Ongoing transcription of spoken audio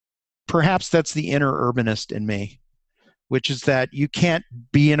perhaps that's the inner urbanist in me, which is that you can't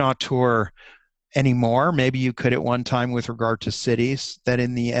be an auteur anymore. Maybe you could at one time with regard to cities, that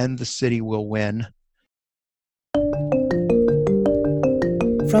in the end, the city will win.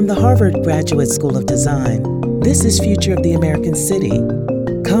 From the Harvard Graduate School of Design, this is Future of the American City.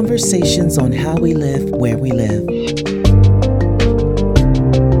 Conversations on how we live where we live.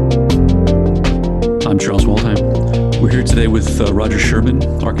 I'm Charles Waldheim. We're here today with Roger Sherman,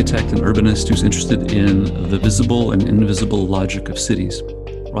 architect and urbanist who's interested in the visible and invisible logic of cities.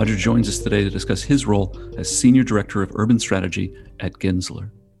 Roger joins us today to discuss his role as Senior Director of Urban Strategy at Gensler.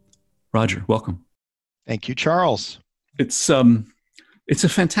 Roger, welcome. Thank you, Charles. It's a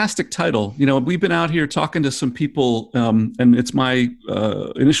fantastic title. You know, we've been out here talking to some people, and it's my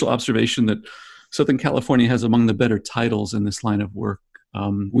initial observation that Southern California has among the better titles in this line of work.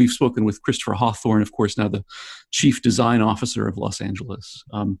 We've spoken with Christopher Hawthorne, of course, now the Chief Design Officer of Los Angeles.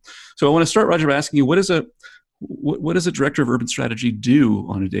 So I want to start, Roger, by asking you, what does a Director of Urban Strategy do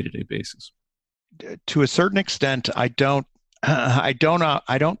on a day-to-day basis? To a certain extent, I don't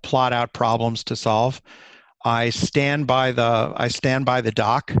plot out problems to solve. I stand by the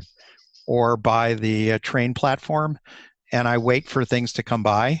dock or by the train platform, and I wait for things to come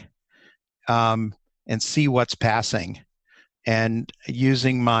by and see what's passing. And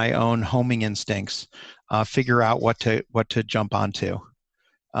using my own homing instincts, figure out what to jump onto.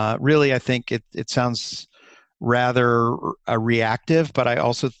 Really, I think it sounds rather reactive, but I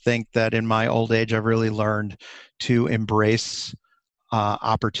also think that in my old age, I've really learned to embrace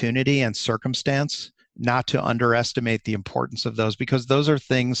opportunity and circumstance, not to underestimate the importance of those, because those are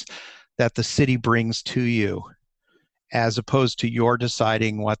things that the city brings to you, as opposed to your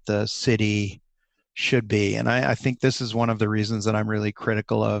deciding what the city should be. And I think this is one of the reasons that I'm really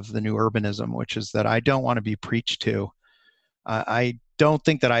critical of the new urbanism, which is that I don't want to be preached to. I don't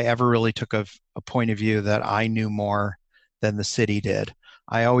think that I ever really took a point of view that I knew more than the city did.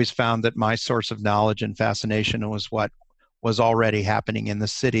 I always found that my source of knowledge and fascination was what was already happening in the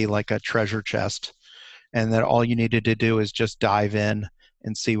city, like a treasure chest, and that all you needed to do is just dive in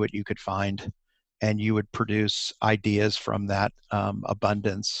and see what you could find, and you would produce ideas from that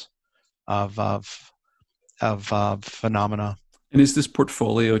abundance of phenomena. And is this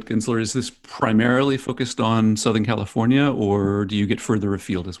portfolio at Gensler, is this primarily focused on Southern California, or do you get further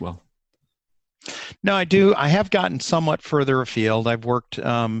afield as well? No, I do. I have gotten somewhat further afield. I've worked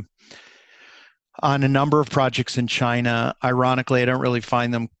on a number of projects in China. Ironically, I don't really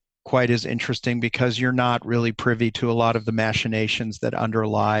find them quite as interesting because you're not really privy to a lot of the machinations that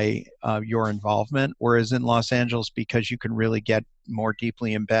underlie your involvement. Whereas in Los Angeles, because you can really get more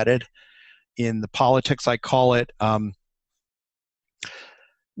deeply embedded in the politics, I call it,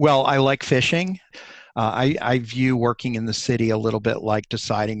 well, I like fishing. I view working in the city a little bit like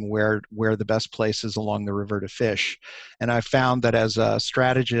deciding where the best place is along the river to fish. And I found that as a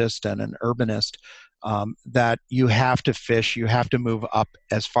strategist and an urbanist, that you have to fish, you have to move up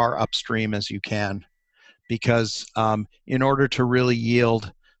as far upstream as you can, because in order to really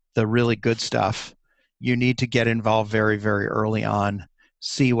yield the really good stuff, you need to get involved very, very early on,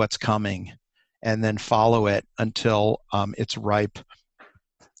 see what's coming, and then follow it until it's ripe.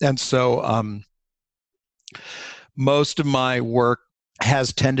 And so most of my work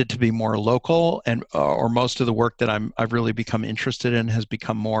has tended to be more local, and or most of the work that I've really become interested in has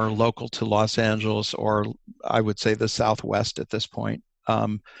become more local to Los Angeles, or I would say the Southwest at this point.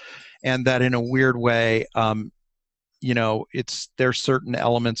 And that in a weird way, there's certain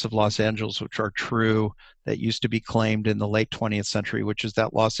elements of Los Angeles which are true that used to be claimed in the late 20th century, which is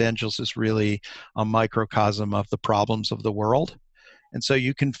that Los Angeles is really a microcosm of the problems of the world. And so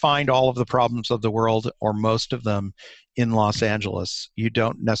you can find all of the problems of the world, or most of them, in Los Angeles. You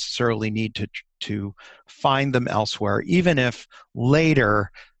don't necessarily need to find them elsewhere, even if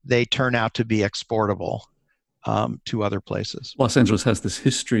later they turn out to be exportable to other places. Los Angeles has this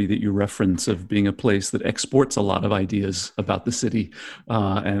history that you reference of being a place that exports a lot of ideas about the city,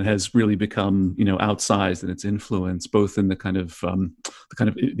 and has really become, outsized in its influence, both in the kind of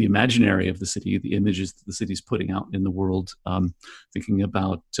the imaginary of the city, the images that the city's putting out in the world, thinking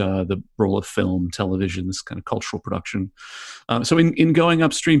about the role of film, television, this kind of cultural production. So in going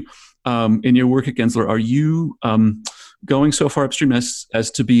upstream, in your work at Gensler, are you going so far upstream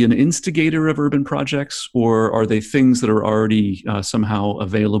as to be an instigator of urban projects, or are they things that are already somehow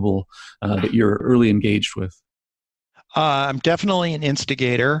available that you're early engaged with? I'm definitely an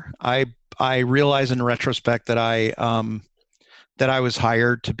instigator. I realize in retrospect that I was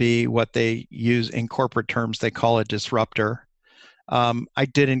hired to be what they use in corporate terms. They call a disruptor. I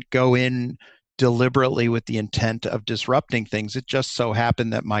didn't go in deliberately with the intent of disrupting things. It just so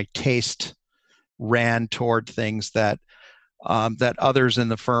happened that my taste ran toward things that that others in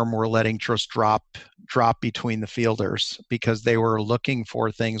the firm were letting just drop between the fielders, because they were looking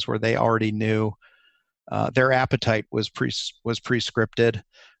for things where they already knew their appetite was pre-scripted.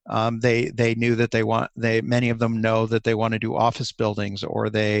 They knew that many of them know that they want to do office buildings,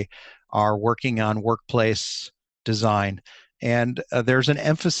 or they are working on workplace design. And there's an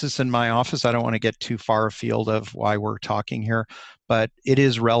emphasis in my office. I don't want to get too far afield of why we're talking here, but it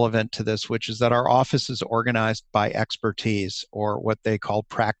is relevant to this, which is that our office is organized by expertise, or what they call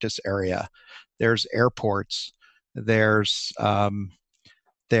practice area. There's airports, there's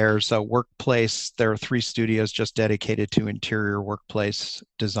a workplace. There are 3 studios just dedicated to interior workplace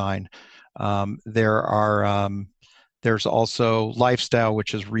design. There's also lifestyle,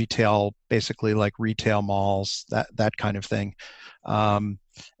 which is retail, basically like retail malls, that kind of thing. And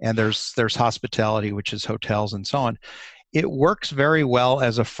there's hospitality, which is hotels and so on. It works very well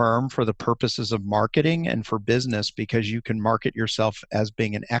as a firm for the purposes of marketing and for business, because you can market yourself as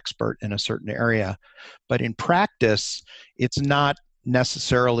being an expert in a certain area. But in practice, it's not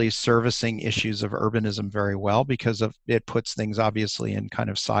necessarily servicing issues of urbanism very well, because it puts things obviously in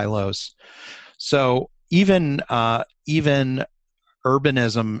kind of silos. So even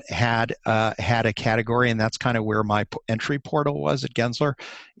urbanism had a category, and that's kind of where my entry portal was at Gensler,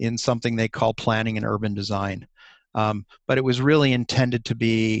 in something they call planning and urban design. But it was really intended to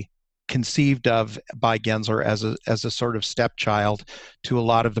be conceived of by Gensler as a sort of stepchild to a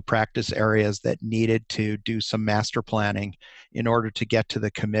lot of the practice areas that needed to do some master planning in order to get to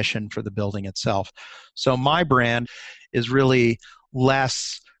the commission for the building itself. So my brand is really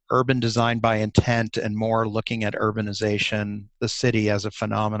less urban design by intent and more looking at urbanization, the city as a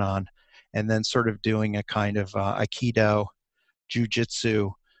phenomenon, and then sort of doing a kind of Aikido,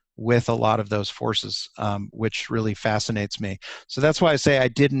 jujitsu with a lot of those forces, which really fascinates me. So that's why I say I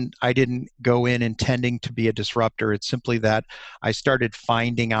didn't go in intending to be a disruptor. It's simply that I started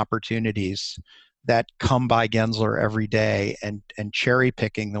finding opportunities that come by Gensler every day, and cherry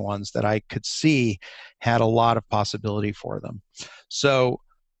picking the ones that I could see had a lot of possibility for them. So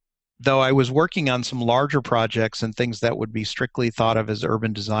though I was working on some larger projects and things that would be strictly thought of as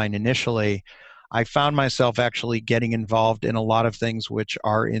urban design initially, I found myself actually getting involved in a lot of things which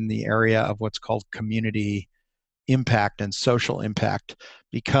are in the area of what's called community impact and social impact.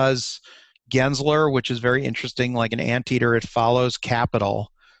 Because Gensler, which is very interesting, like an anteater, it follows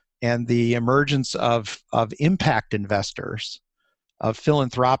capital, and the emergence of impact investors, of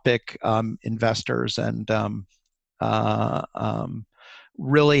philanthropic investors, and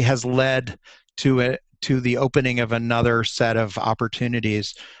really has led to the opening of another set of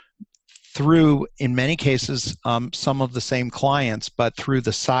opportunities through, in many cases, some of the same clients, but through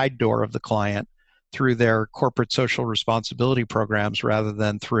the side door of the client, through their corporate social responsibility programs, rather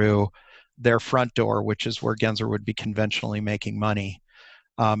than through their front door, which is where Gensler would be conventionally making money.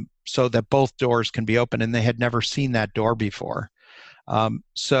 So that both doors can be open, and they had never seen that door before.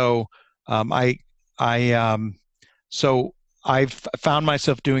 So I've found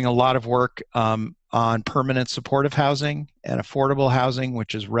myself doing a lot of work on permanent supportive housing and affordable housing,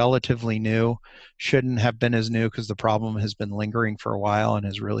 which is relatively new. Shouldn't have been as new, because the problem has been lingering for a while and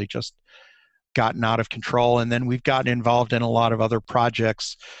has really just gotten out of control. And then we've gotten involved in a lot of other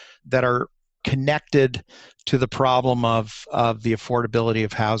projects that are connected to the problem of the affordability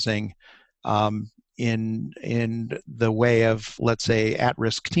of housing, in the way of, let's say,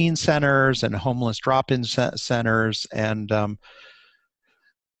 at-risk teen centers and homeless drop-in centers, and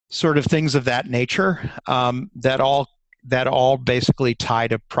sort of things of that nature, that all basically tie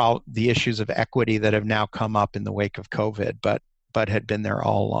to the issues of equity that have now come up in the wake of COVID, but had been there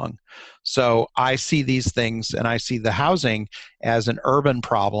all along. So I see these things, and I see the housing as an urban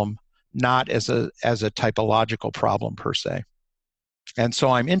problem, not as a typological problem per se. And so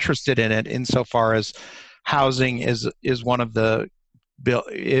I'm interested in it insofar as housing is one of the,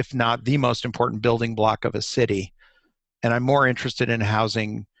 if not the most important building block of a city. And I'm more interested in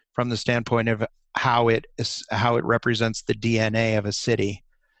housing from the standpoint of how it represents the DNA of a city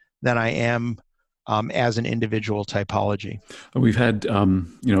than I am as an individual typology. We've had,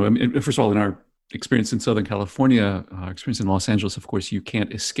 first of all, in our experience in Southern California, experience in Los Angeles, of course, you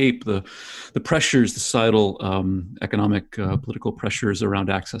can't escape the pressures, the societal, economic, political pressures around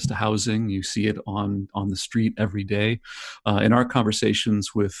access to housing. You see it on the street every day. In our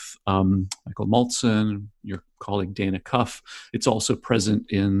conversations with Michael Maltzan, your colleague Dana Cuff, it's also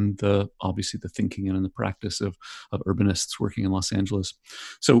present in obviously the thinking and in the practice of urbanists working in Los Angeles.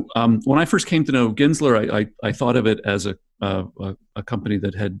 So when I first came to know Gensler, I thought of it as a a company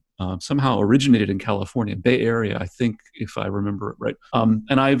that had somehow originated in California, Bay Area, I think, if I remember it right.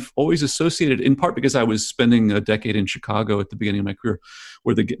 And I've always associated, in part because I was spending a decade in Chicago at the beginning of my career,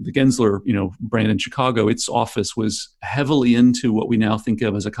 where the Gensler, brand in Chicago, its office was heavily into what we now think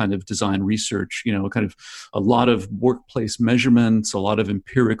of as a kind of design research, kind of a lot of workplace measurements, a lot of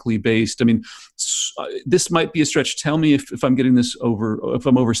empirically based. I mean, this might be a stretch. Tell me if I'm getting this if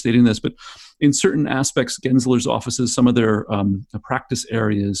I'm overstating this, but in certain aspects, Gensler's offices, some of their practice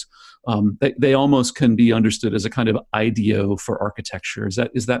areas, they almost can be understood as a kind of IDEO for architecture.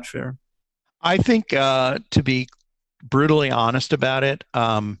 Is that fair? I think, to be brutally honest about it,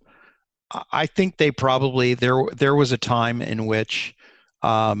 I think they probably there was a time in which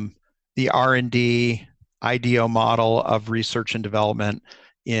the R&D IDEO model of research and development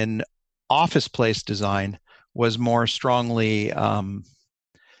in office place design was more strongly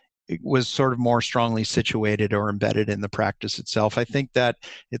more strongly situated or embedded in the practice itself. I think that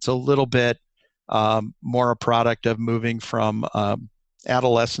it's a little bit more a product of moving from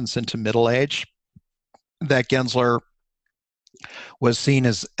adolescence into middle age, that Gensler was seen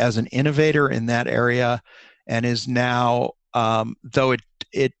as an innovator in that area, and is now, though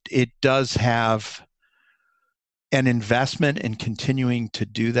it does have an investment in continuing to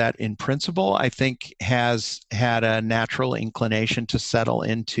do that in principle, I think has had a natural inclination to settle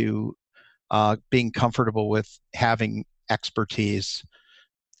into being comfortable with having expertise.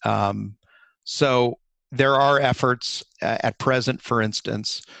 So there are efforts at present, for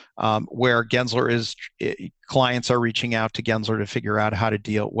instance, where clients are reaching out to Gensler to figure out how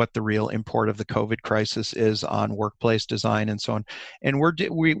to what the real import of the COVID crisis is on workplace design and so on. And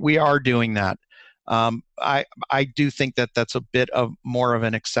we are doing that. I do think that that's a bit of more of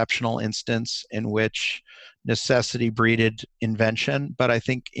an exceptional instance in which necessity breeded invention. But I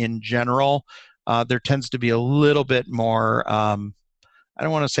think in general, there tends to be a little bit more, I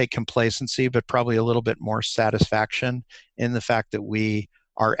don't want to say complacency, but probably a little bit more satisfaction in the fact that we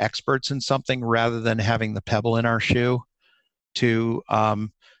are experts in something, rather than having the pebble in our shoe to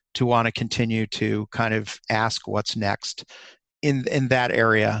want to continue to kind of ask what's next in that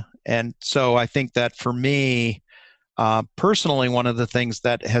area. And so I think that for me, personally, one of the things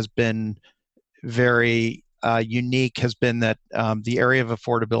that has been very unique has been that the area of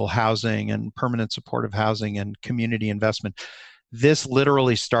affordable housing and permanent supportive housing and community investment, this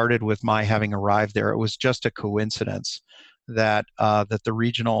literally started with my having arrived there. It was just a coincidence that the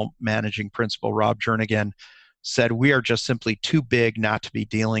regional managing principal, Rob Jernigan, said, we are just simply too big not to be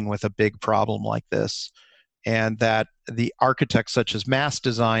dealing with a big problem like this. And that the architects such as Mass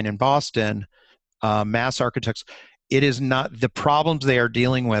Design in Boston, Mass Architects, it is not, the problems they are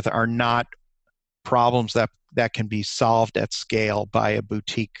dealing with are not problems that can be solved at scale by a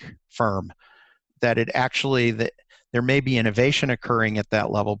boutique firm. That it actually, there may be innovation occurring at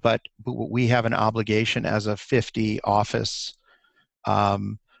that level, but we have an obligation as a 50 office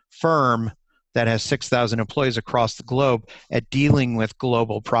firm that has 6,000 employees across the globe at dealing with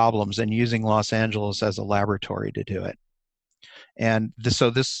global problems and using Los Angeles as a laboratory to do it. And this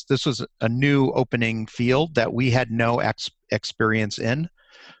was a new opening field that we had no experience in.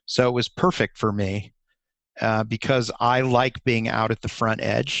 So it was perfect for me because I like being out at the front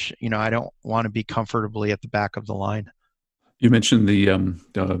edge. I don't want to be comfortably at the back of the line. You mentioned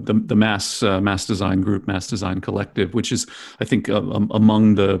the Mass Design Group, Mass Design Collective, which is, I think,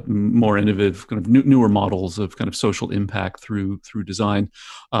 among the more innovative kind of newer models of kind of social impact through design.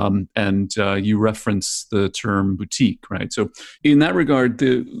 And you reference the term boutique, right? So in that regard,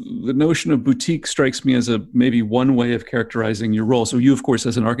 the notion of boutique strikes me as maybe one way of characterizing your role. So you, of course,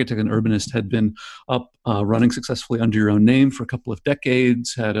 as an architect and urbanist, had been up running successfully under your own name for a couple of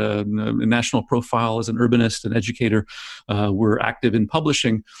decades, had a national profile as an urbanist and educator. Were active in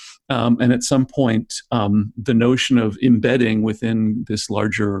publishing. And at some point, the notion of embedding within this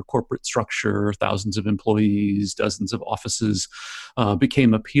larger corporate structure, thousands of employees, dozens of offices,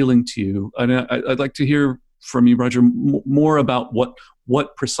 became appealing to you. And I'd like to hear from you, Roger, more about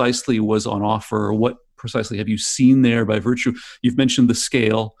what precisely was on offer, what precisely have you seen there by virtue? You've mentioned the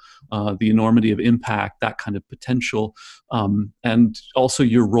scale, the enormity of impact, that kind of potential, and also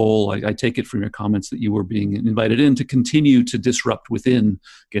your role. I take it from your comments that you were being invited in to continue to disrupt within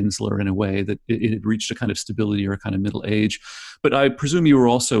Gensler in a way that it had reached a kind of stability or a kind of middle age. But I presume you were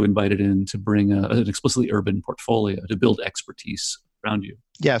also invited in to bring an explicitly urban portfolio, to build expertise around you.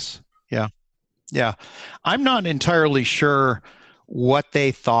 Yes. Yeah. I'm not entirely sure what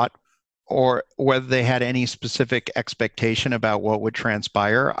they thought or whether they had any specific expectation about what would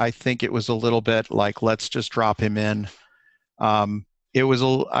transpire. I think it was a little bit like, let's just drop him in it was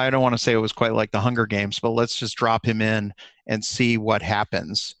I don't want to say it was quite like the Hunger Games, but let's just drop him in and see what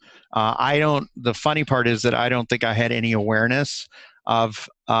happens. I don't. The funny part is that I don't think I had any awareness of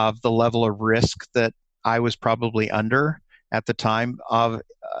the level of risk that I was probably under at the time of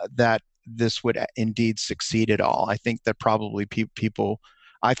that this would indeed succeed at all. I think that probably people.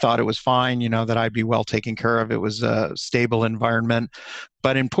 I thought it was fine, that I'd be well taken care of. It was a stable environment,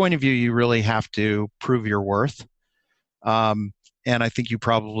 but in point of view, you really have to prove your worth. Um, and I think you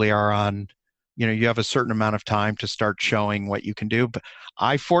probably are on, you have a certain amount of time to start showing what you can do. But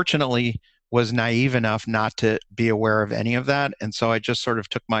I fortunately was naive enough not to be aware of any of that. And so I just sort of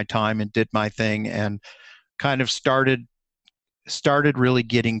took my time and did my thing and kind of started really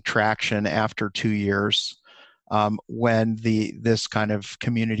getting traction after 2 years, when this kind of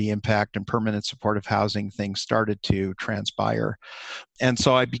community impact and permanent supportive housing thing started to transpire. And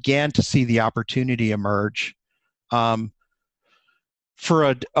so I began to see the opportunity emerge, um,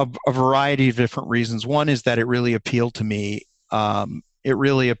 for a variety of different reasons. One is that it really appealed to me. It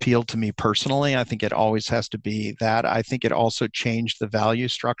really appealed to me personally. I think it always has to be that. I think it also changed the value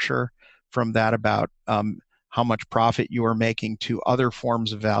structure from that about how much profit you are making to other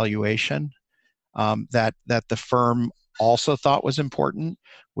forms of valuation, that the firm also thought was important,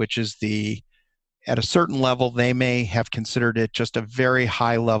 which is at a certain level, they may have considered it just a very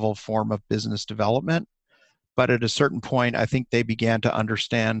high level form of business development. But at a certain point, I think they began to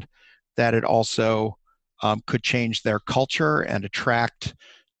understand that it also could change their culture and attract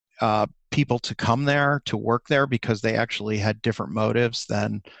people to come there, to work there, because they actually had different motives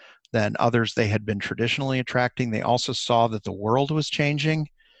than others they had been traditionally attracting. They also saw that the world was changing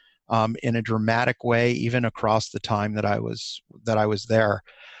in a dramatic way, even across the time that I was there.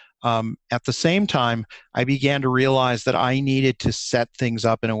 At the same time, I began to realize that I needed to set things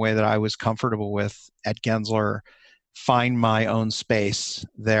up in a way that I was comfortable with at Gensler, find my own space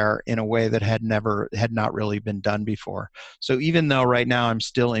there in a way that had not really been done before. So even though right now I'm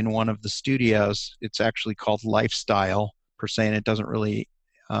still in one of the studios, it's actually called Lifestyle per se, and it doesn't really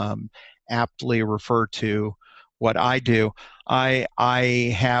aptly refer to what I do.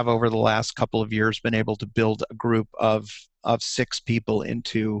 I have over the last couple of years been able to build a group of 6 people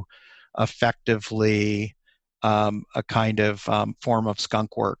into effectively a kind of form of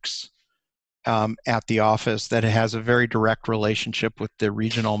skunk works at the office that has a very direct relationship with the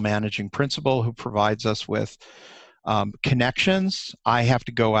regional managing principal, who provides us with connections. I have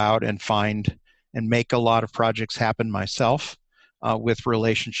to go out and find and make a lot of projects happen myself, with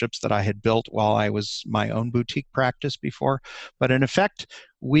relationships that I had built while I was my own boutique practice before. But in effect,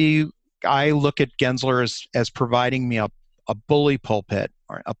 I look at Gensler as providing me a bully pulpit,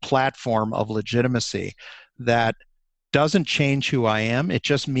 or a platform of legitimacy that doesn't change who I am. It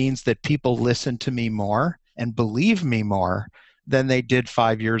just means that people listen to me more and believe me more than they did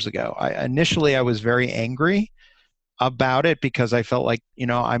 5 years ago. Initially, I was very angry about it because I felt like,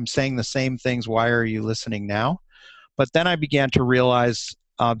 I'm saying the same things. Why are you listening now? But then I began to realize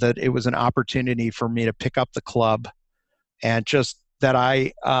that it was an opportunity for me to pick up the club, and just that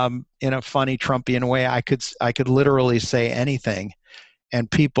in a funny Trumpian way, I could literally say anything, and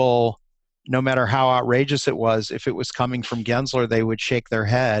people, no matter how outrageous it was, if it was coming from Gensler, they would shake their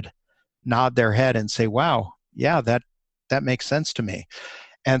head, nod their head, and say, "Wow, yeah, that makes sense to me."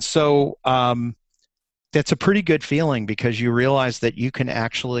 And so that's a pretty good feeling, because you realize that you can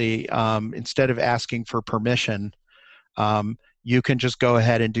actually, instead of asking for permission, you can just go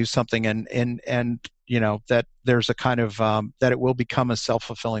ahead and do something, and that there's a kind of that it will become a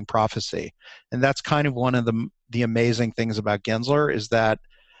self-fulfilling prophecy. And that's kind of one of the amazing things about Gensler, is that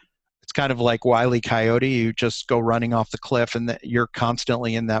it's kind of like Wile E. Coyote. You just go running off the cliff, and you're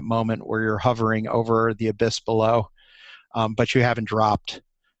constantly in that moment where you're hovering over the abyss below, but you haven't dropped.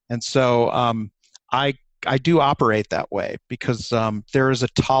 And so I do operate that way, because there is a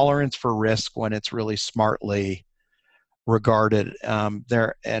tolerance for risk when it's really smartly regarded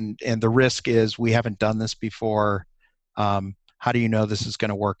there, and the risk is, we haven't done this before. How do you know this is going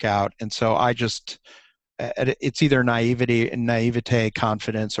to work out? And so it's either naivete,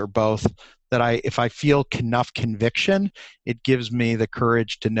 confidence, or both. That if I feel enough conviction, it gives me the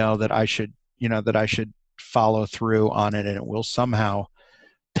courage to know that I should follow through on it, and it will somehow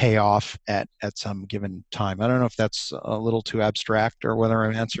pay off at some given time. I don't know if that's a little too abstract, or whether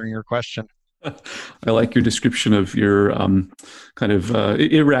I'm answering your question. I like your description of your kind of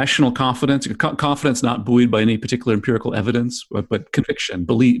irrational confidence, confidence not buoyed by any particular empirical evidence, but conviction,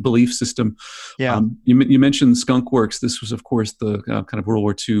 belief system. Yeah. You mentioned Skunk Works. This was, of course, the kind of World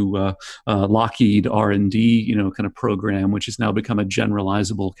War II Lockheed R&D, kind of program, which has now become a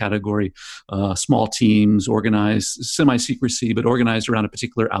generalizable category. Small teams, organized, semi-secrecy, but organized around a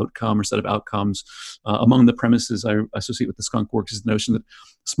particular outcome or set of outcomes. Among the premises I associate with the Skunk Works is the notion that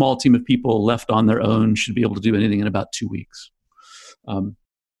a small team of people left on their own should be able to do anything in about 2 weeks.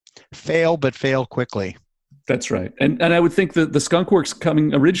 Fail, but fail quickly. That's right. And I would think that the Skunk Works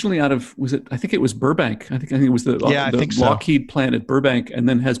coming originally out of, I think it was Burbank. I think it was the Lockheed plant at Burbank, and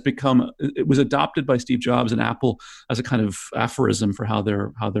then has become, it was adopted by Steve Jobs and Apple as a kind of aphorism for how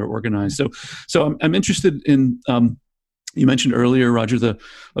they're organized. So I'm interested in, you mentioned earlier, Roger,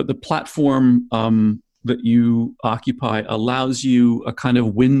 the platform that you occupy allows you a kind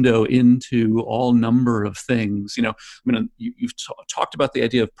of window into all number of things. You've talked about the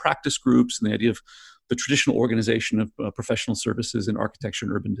idea of practice groups and the idea of the traditional organization of professional services in architecture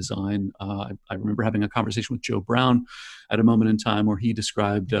and urban design. I remember having a conversation with Joe Brown at a moment in time where he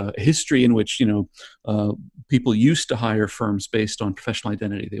described a history in which people used to hire firms based on professional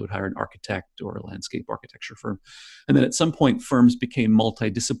identity. They would hire an architect or a landscape architecture firm, and then at some point firms became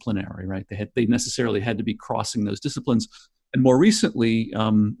multidisciplinary. Right? They necessarily had to be crossing those disciplines. And more recently,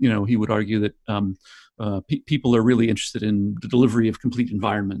 he would argue that people are really interested in the delivery of complete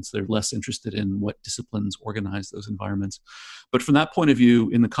environments. They're less interested in what disciplines organize those environments. But from that point of view,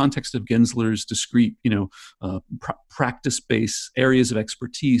 in the context of Gensler's discrete, practice-based areas of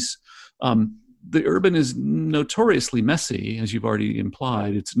expertise, the urban is notoriously messy, as you've already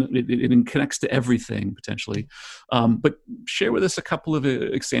implied. It connects to everything potentially. But share with us a couple of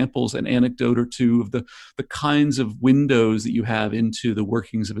examples, an anecdote or two of the kinds of windows that you have into the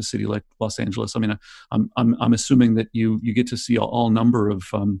workings of a city like Los Angeles. I mean, I'm assuming that you get to see all number of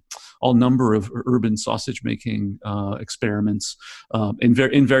urban sausage making experiments in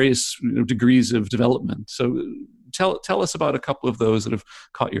various degrees of development. So tell us about a couple of those that have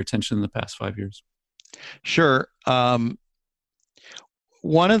caught your attention in the past 5 years. Sure. One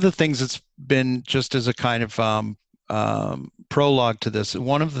of the things that's been, just as a kind of prologue to this,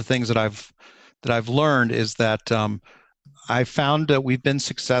 one of the things that I've learned is that I found that we've been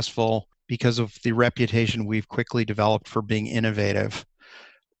successful because of the reputation we've quickly developed for being innovative.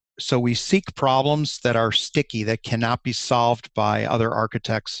 So we seek problems that are sticky, that cannot be solved by other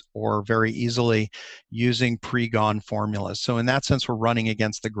architects or very easily using pre-gone formulas. So in that sense, we're running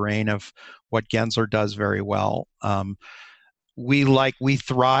against the grain of what Gensler does very well. We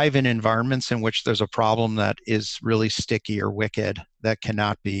thrive in environments in which there's a problem that is really sticky or wicked, that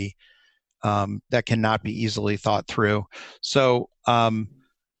cannot be easily thought through. So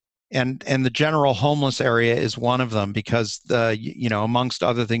and the general homeless area is one of them, because amongst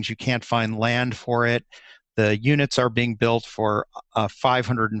other things, you can't find land for it. The units are being built for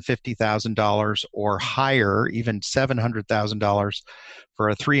 $550,000 or higher, even $700,000 for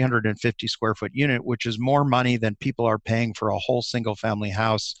a 350 square foot unit, which is more money than people are paying for a whole single family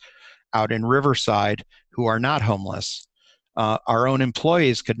house out in Riverside who are not homeless. Our own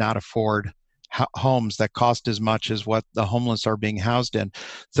employees could not afford homes that cost as much as what the homeless are being housed in.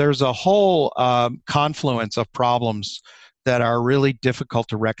 There's a whole confluence of problems that are really difficult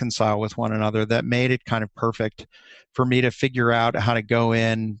to reconcile with one another that made it kind of perfect for me to figure out how to go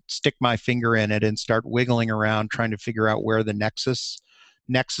in, stick my finger in it, and start wiggling around trying to figure out where the nexus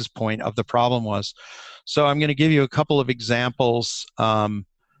point of the problem was. So I'm going to give you a couple of examples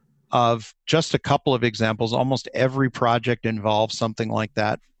of just a couple of examples. Almost every project involves something like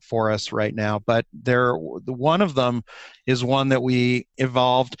that for us right now, but one of them is one that we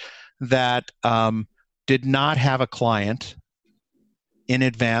evolved that did not have a client in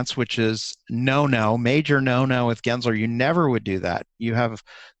advance, which is major no-no with Gensler. You never would do that. You have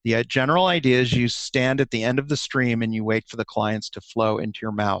the general idea is you stand at the end of the stream and you wait for the clients to flow into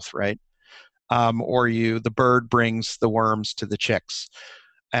your mouth, right? Or the bird brings the worms to the chicks.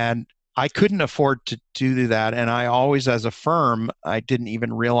 And I couldn't afford to do that. And I always, as a firm, I didn't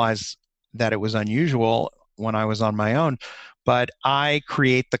even realize that it was unusual when I was on my own, but I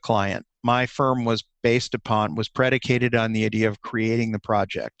create the client. My firm was predicated on the idea of creating the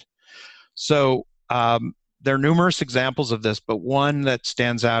project. So there are numerous examples of this, but one that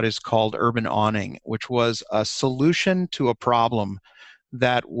stands out is called Urban Awning, which was a solution to a problem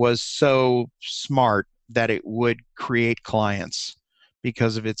that was so smart that it would create clients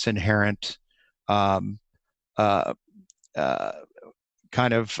because of its inherent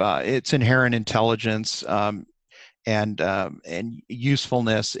its inherent intelligence. and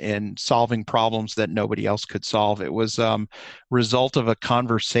usefulness in solving problems that nobody else could solve. It was result of a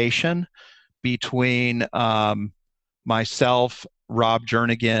conversation between myself, Rob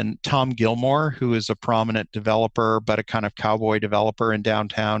Jernigan, Tom Gilmore, who is a prominent developer, but a kind of cowboy developer in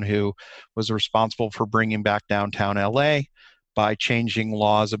downtown, who was responsible for bringing back downtown LA by changing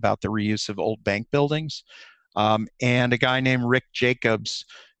laws about the reuse of old bank buildings, and a guy named Rick Jacobs,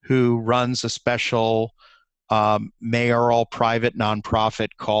 who runs a special mayoral private nonprofit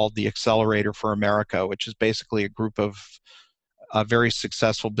called the Accelerator for America, which is basically a group of very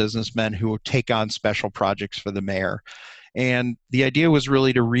successful businessmen who take on special projects for the mayor. And the idea was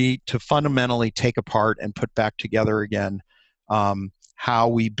really to fundamentally take apart and put back together again how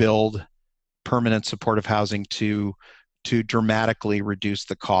we build permanent supportive housing to dramatically reduce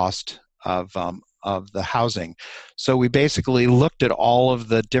the cost of the housing. So we basically looked at all of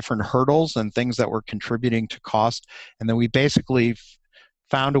the different hurdles and things that were contributing to cost, and then we basically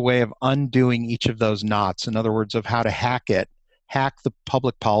found a way of undoing each of those knots. In other words, of how to hack the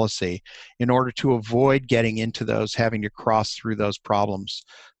public policy in order to avoid getting into those, having to cross through those problems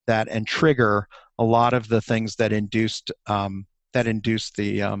and trigger a lot of the things that induced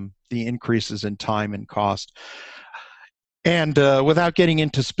the increases in time and cost. And without getting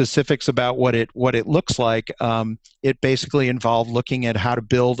into specifics about what it looks like, it basically involved looking at how to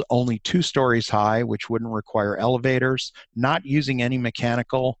build only 2 stories high, which wouldn't require elevators, not using any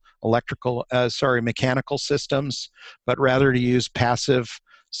mechanical systems, but rather to use passive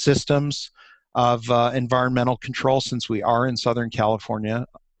systems of environmental control, since we are in Southern California,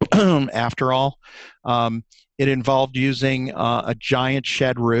 after all. It involved using a giant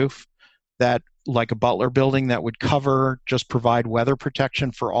shed roof that, like a Butler building, that would provide weather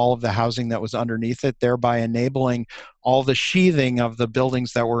protection for all of the housing that was underneath it, thereby enabling all the sheathing of the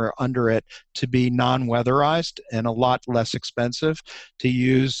buildings that were under it to be non-weatherized and a lot less expensive, to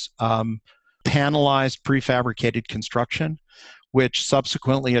use panelized prefabricated construction, which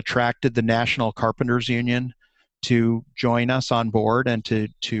subsequently attracted the National Carpenters Union to join us on board and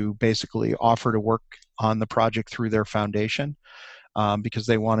to basically offer to work on the project through their foundation. Because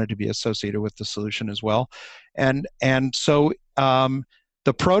they wanted to be associated with the solution as well. And so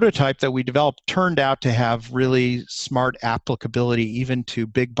the prototype that we developed turned out to have really smart applicability even to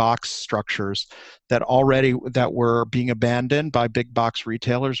big box structures that were being abandoned by big box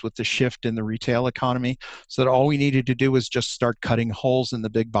retailers with the shift in the retail economy. So that all we needed to do was just start cutting holes in the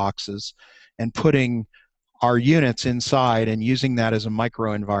big boxes and putting our units inside and using that as a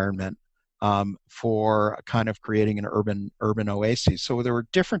microenvironment for kind of creating an urban oasis. So there were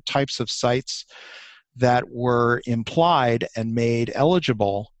different types of sites that were implied and made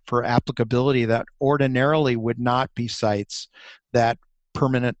eligible for applicability that ordinarily would not be sites that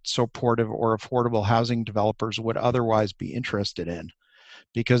permanent supportive or affordable housing developers would otherwise be interested in,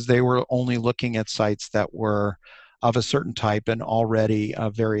 because they were only looking at sites that were of a certain type and already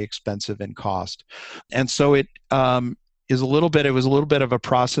very expensive in cost. And so it was a little bit of a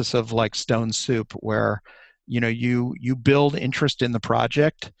process of like stone soup, where you build interest in the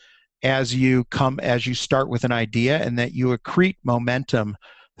project as you start with an idea, and that you accrete momentum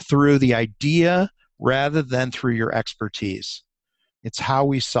through the idea rather than through your expertise. It's how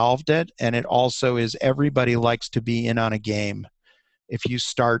we solved it, and it also is everybody likes to be in on a game. If you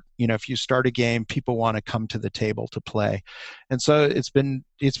start a game, people want to come to the table to play. And so it's been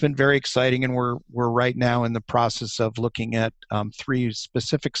very exciting, and we're right now in the process of looking at 3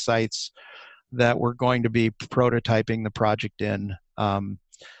 specific sites that we're going to be prototyping the project in,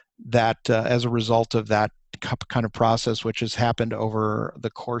 as a result of that kind of process, which has happened over the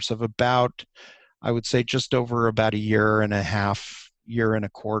course of about, I would say, just over about a year and a half, year and a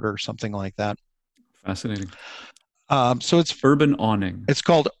quarter, something like that. Fascinating. So it's Urban Awning. It's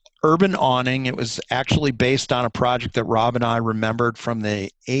called Urban Awning. It was actually based on a project that Rob and I remembered from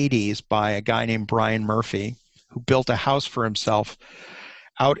the 80s by a guy named Brian Murphy, who built a house for himself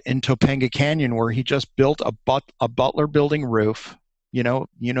out in Topanga Canyon, where he just built a Butler building roof, you know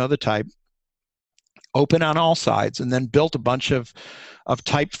the type, open on all sides, and then built a bunch of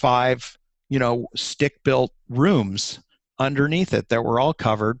type 5, stick-built rooms underneath it that were all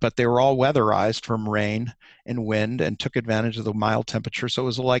covered, but they were all weatherized from rain and wind and took advantage of the mild temperature. So it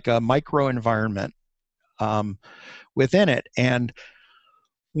was like a micro environment within it. And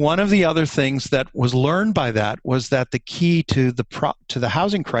one of the other things that was learned by that was that the key to the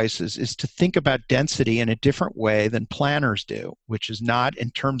housing crisis is to think about density in a different way than planners do, which is not in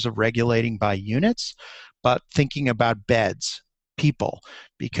terms of regulating by units, but thinking about beds, people.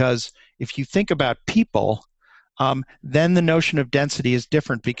 Because if you think about people, then the notion of density is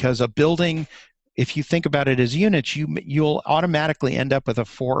different, because a building if you think about it as units, you'll automatically end up with a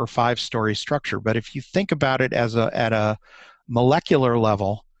 4 or 5 story structure. But if you think about it at a molecular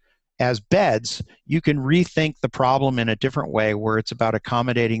level, as beds, you can rethink the problem in a different way, where it's about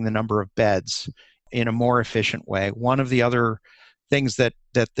accommodating the number of beds in a more efficient way. One of the other things that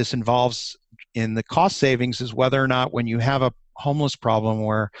this involves in the cost savings is whether or not, when you have a homeless problem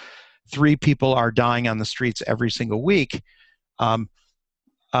where 3 people are dying on the streets every single week, um,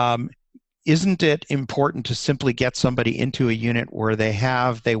 isn't it important to simply get somebody into a unit where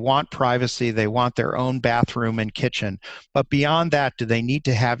they want privacy, they want their own bathroom and kitchen, but beyond that, do they need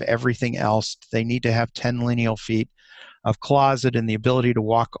to have everything else? Do they need to have 10 lineal feet of closet and the ability to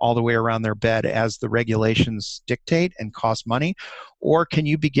walk all the way around their bed as the regulations dictate and cost money? Or can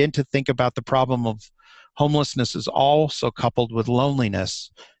you begin to think about the problem of homelessness is also coupled with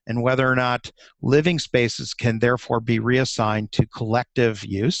loneliness, and whether or not living spaces can therefore be reassigned to collective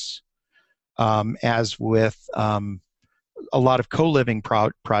use, as with a lot of co-living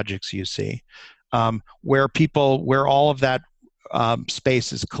projects you see, where all of that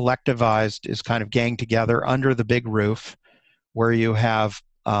space is collectivized, is kind of ganged together under the big roof, where you have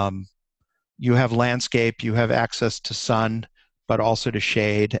landscape, you have access to sun, but also to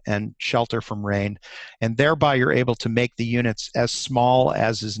shade and shelter from rain. And thereby you're able to make the units as small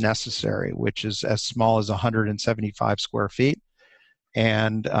as is necessary, which is as small as 175 square feet,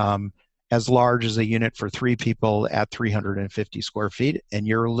 and as large as a unit for 3 people at 350 square feet. And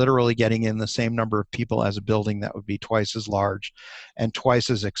you're literally getting in the same number of people as a building that would be twice as large and twice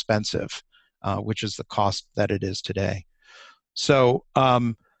as expensive, which is the cost that it is today. So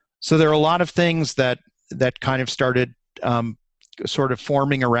there are a lot of things that kind of started sort of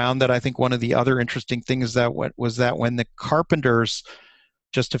forming around that. I think one of the other interesting things was that when the carpenters,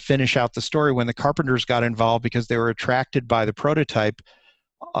 just to finish out the story, when the carpenters got involved because they were attracted by the prototype,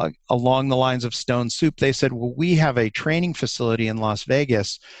 along the lines of Stone Soup, they said, well, we have a training facility in Las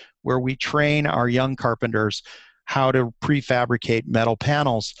Vegas where we train our young carpenters how to prefabricate metal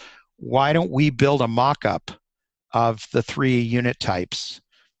panels. Why don't we build a mock-up of the 3 unit types,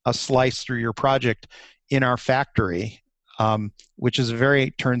 a slice through your project, in our factory, which is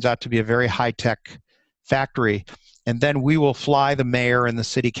turns out to be a very high-tech factory. And then we will fly the mayor and the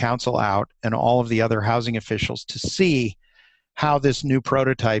city council out and all of the other housing officials to see how this new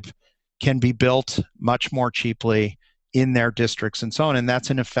prototype can be built much more cheaply in their districts and so on. And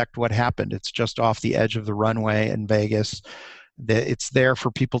that's in effect what happened. It's just off the edge of the runway in Vegas. It's there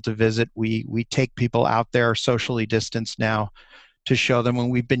for people to visit. We take people out there socially distanced now to show them,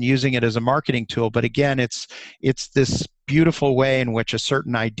 and we've been using it as a marketing tool. But again, it's this beautiful way in which a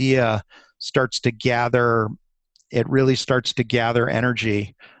certain idea starts to gather, it really starts to gather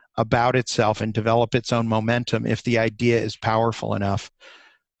energy about itself and develop its own momentum if the idea is powerful enough.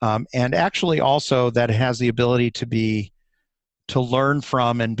 And actually also that it has the ability to learn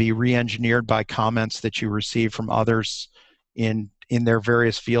from and be re-engineered by comments that you receive from others in their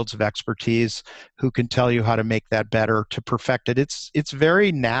various fields of expertise, who can tell you how to make that better, to perfect it. It's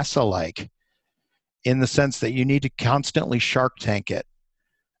very NASA-like in the sense that you need to constantly Shark Tank it,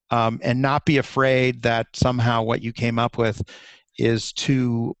 and not be afraid that somehow what you came up with is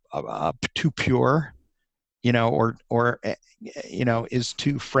too pure, or is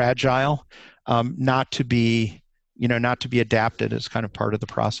too fragile, not to be adapted as kind of part of the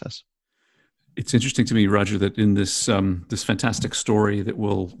process. It's interesting to me, Roger, that in this this fantastic story that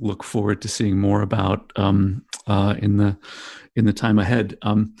we'll look forward to seeing more about in the time ahead,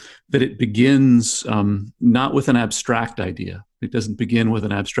 that it begins not with an abstract idea. It doesn't begin with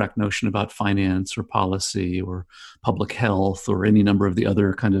an abstract notion about finance or policy or public health or any number of the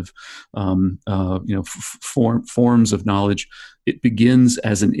other kind of forms of knowledge. It begins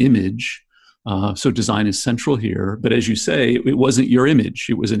as an image. So design is central here. But as you say, it wasn't your image.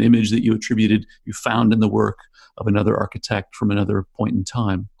 It was an image that you found in the work of another architect from another point in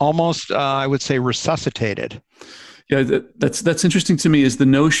time. Almost, I would say, resuscitated. Yeah, that's interesting to me, is the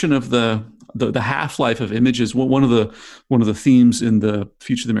notion of the half-life of images. One of the themes in the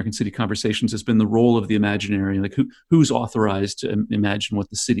Future of the American City conversations has been the role of the imaginary, like who's authorized to imagine what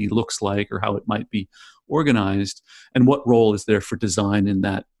the city looks like or how it might be organized, and what role is there for design in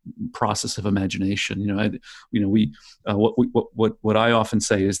that process of imagination. What I often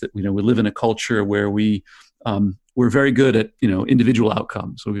say is that we live in a culture where we're very good at individual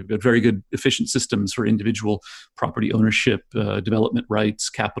outcomes. So we've got very good efficient systems for individual property ownership, development rights,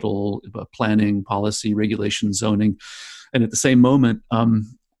 capital, planning, policy, regulation, zoning, and at the same moment,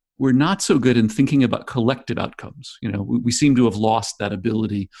 we're not so good in thinking about collective outcomes. We seem to have lost that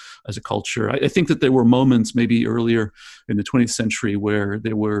ability as a culture. I think that there were moments maybe earlier in the 20th century where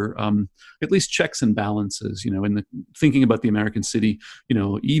there were at least checks and balances. In the thinking about the American city,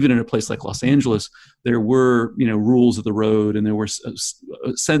 even in a place like Los Angeles, there were rules of the road, and there was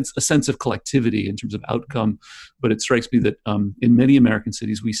a sense of collectivity in terms of outcome. But it strikes me that in many American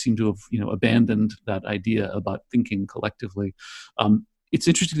cities, we seem to have abandoned that idea about thinking collectively. It's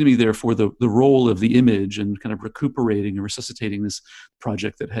interesting to me, therefore, the role of the image and kind of recuperating and resuscitating this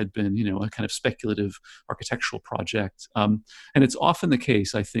project that had been, a kind of speculative architectural project. And it's often the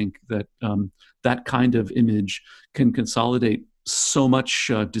case, I think, that that kind of image can consolidate so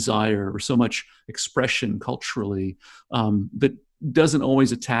much desire or so much expression culturally that doesn't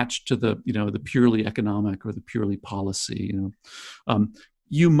always attach to the the purely economic or the purely policy.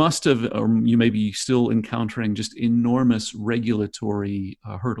 You must have, or you may be still encountering just enormous regulatory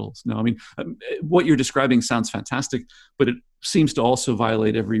hurdles. No, I mean, what you're describing sounds fantastic, but it seems to also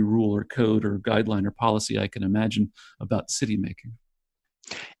violate every rule or code or guideline or policy I can imagine about city making.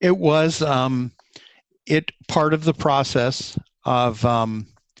 It was part of the process of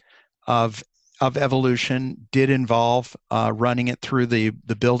evolution did involve running it through the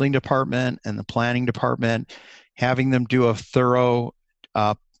building department and the planning department, having them do a thorough,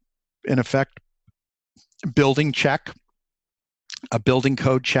 in effect, building check, a building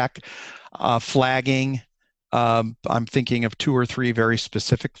code check, flagging. I'm thinking of 2 or 3 very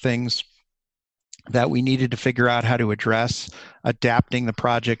specific things that we needed to figure out how to address, adapting the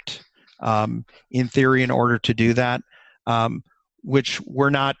project in theory in order to do that, which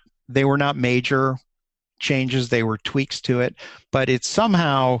they were not major changes, they were tweaks to it, but it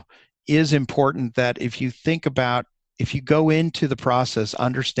somehow is important that if you go into the process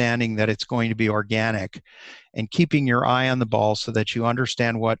understanding that it's going to be organic and keeping your eye on the ball so that you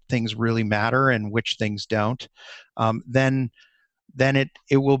understand what things really matter and which things don't, then it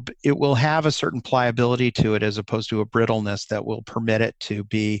will have a certain pliability to it as opposed to a brittleness that will permit it to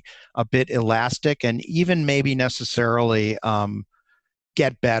be a bit elastic and even maybe necessarily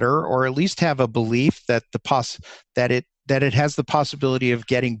get better, or at least have a belief that it has the possibility of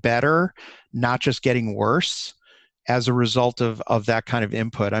getting better, not just getting worse as a result of that kind of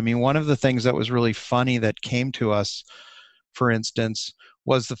input. I mean, one of the things that was really funny that came to us, for instance,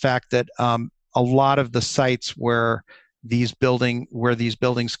 was the fact that a lot of the sites where these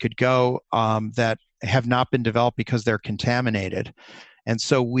buildings could go that have not been developed because they're contaminated. And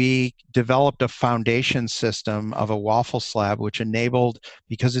so we developed a foundation system of a waffle slab, which enabled,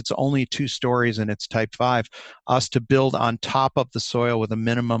 because it's only 2 stories and it's type 5, us to build on top of the soil with a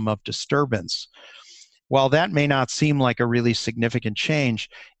minimum of disturbance. While that may not seem like a really significant change,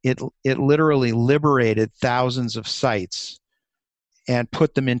 it literally liberated thousands of sites and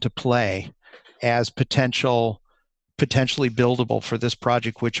put them into play as potentially buildable for this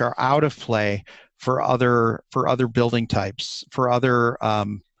project, which are out of play for other building types, for other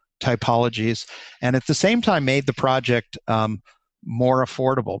typologies, and at the same time made the project more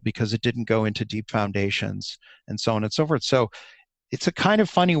affordable because it didn't go into deep foundations and so on and so forth. So it's a kind of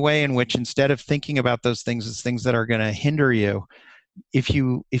funny way in which, instead of thinking about those things as things that are going to hinder you, if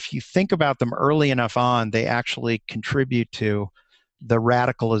you think about them early enough on, they actually contribute to the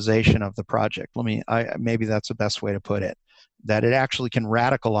radicalization of the project. Maybe that's the best way to put it, that it actually can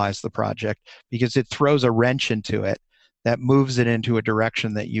radicalize the project because it throws a wrench into it that moves it into a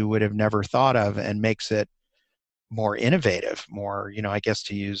direction that you would have never thought of and makes it more innovative, more, I guess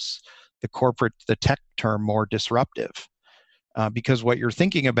to use the tech term, more disruptive. Because what you're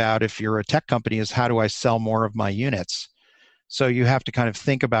thinking about if you're a tech company is, how do I sell more of my units? So you have to kind of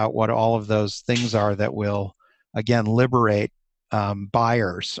think about what all of those things are that will, again, liberate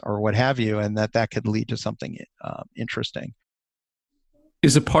buyers or what have you, and that could lead to something interesting.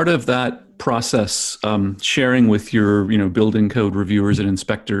 Is a part of that process sharing with your, building code reviewers and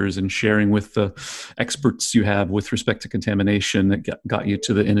inspectors, and sharing with the experts you have with respect to contamination that got you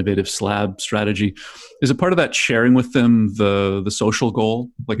to the innovative slab strategy? Is a part of that sharing with them the social goal?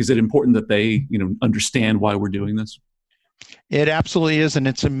 Like, is it important that they, understand why we're doing this? It absolutely is, and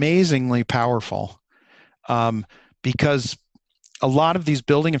it's amazingly powerful because a lot of these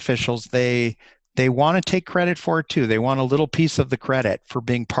building officials, they want to take credit for it too. They want a little piece of the credit for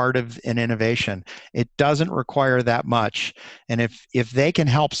being part of an innovation. It doesn't require that much. And if they can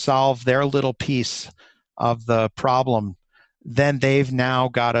help solve their little piece of the problem, then they've now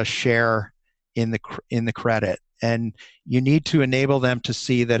got a share in the credit. And you need to enable them to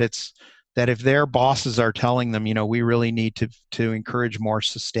see that if their bosses are telling them, we really need to encourage more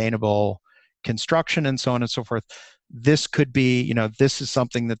sustainable construction and so on and so forth, this could be, this is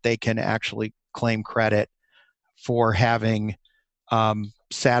something that they can actually claim credit for having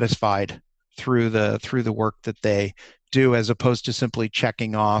satisfied through the work that they do, as opposed to simply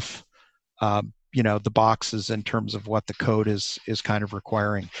checking off the boxes in terms of what the code is kind of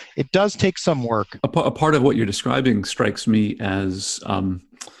requiring. It does take some work. A part of what you're describing strikes me as,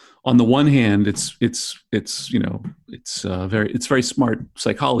 on the one hand, it's very smart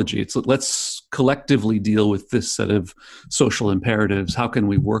psychology. It's, let's collectively deal with this set of social imperatives. How can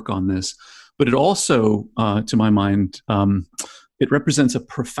we work on this? But it also, to my mind, it represents a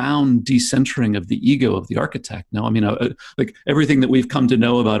profound decentering of the ego of the architect. Now, I mean, like everything that we've come to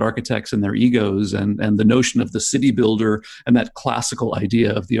know about architects and their egos, and the notion of the city builder, and that classical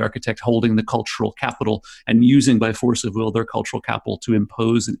idea of the architect holding the cultural capital and using by force of will their cultural capital to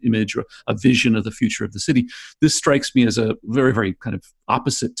impose an image or a vision of the future of the city. This strikes me as a very, very kind of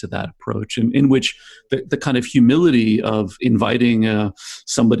opposite to that approach, in which the kind of humility of inviting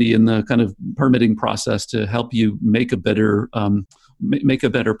somebody in the kind of permitting process to help you make a better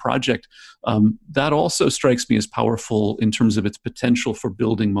project, that also strikes me as powerful in terms of its potential for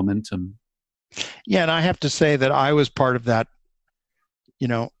building momentum. Yeah, and I have to say that I was part of that.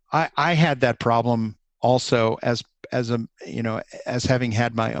 I had that problem also as having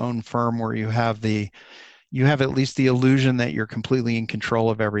had my own firm, where you have at least the illusion that you're completely in control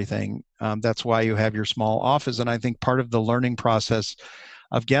of everything. That's why you have your small office. And I think part of the learning process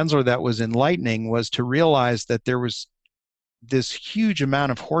of Gensler that was enlightening was to realize that there was this huge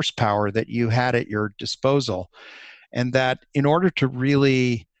amount of horsepower that you had at your disposal, and that in order to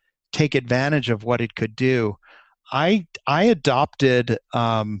really take advantage of what it could do, I adopted,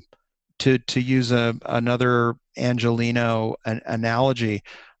 to use another Angelino analogy,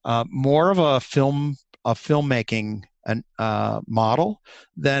 more of a filmmaking model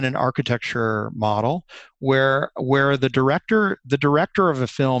than an architecture model, where the director of a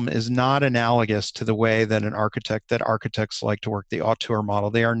film is not analogous to the way that architects like to work, the auteur model.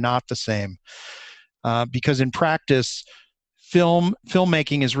 They are not the same, because in practice,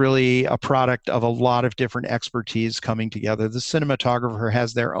 filmmaking is really a product of a lot of different expertise coming together. The cinematographer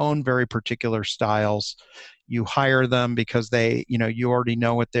has their own very particular styles. You hire them because you already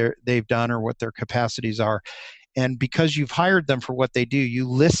know what they've done or what their capacities are. And because you've hired them for what they do, you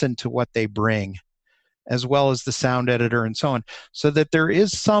listen to what they bring, as well as the sound editor and so on, so that there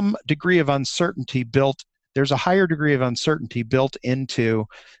is some degree of uncertainty built. There's a higher degree of uncertainty built into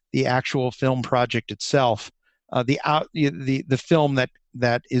the actual film project itself, the film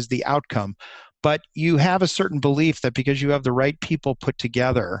that is the outcome. But you have a certain belief that because you have the right people put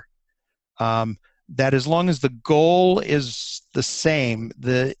together, that as long as the goal is the same,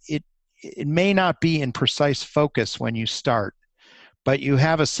 it may not be in precise focus when you start, but you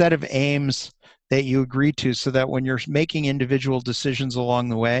have a set of aims that you agree to, so that when you're making individual decisions along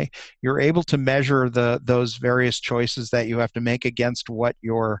the way, you're able to measure those various choices that you have to make against what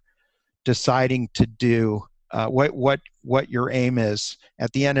you're deciding to do, what your aim is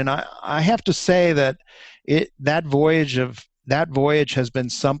at the end. And I have to say that that voyage has been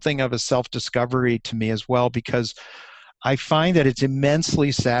something of a self-discovery to me as well, because I find that it's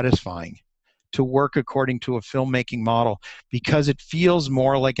immensely satisfying to work according to a filmmaking model, because it feels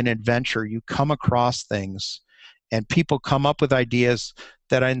more like an adventure. You come across things, and people come up with ideas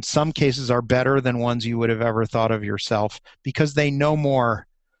that in some cases are better than ones you would have ever thought of yourself, because they know more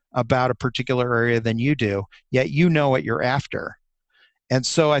about a particular area than you do, yet you know what you're after. And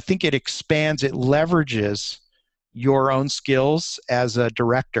so I think it expands, it leverages your own skills as a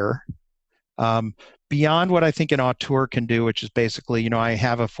director, beyond what I think an auteur can do, which is basically, I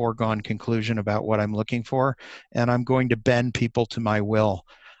have a foregone conclusion about what I'm looking for, and I'm going to bend people to my will.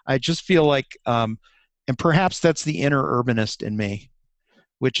 I just feel like, and perhaps that's the inner urbanist in me,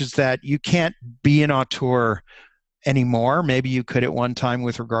 which is that you can't be an auteur anymore. Maybe you could at one time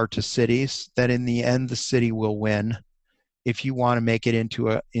with regard to cities, that in the end, the city will win if you want to make it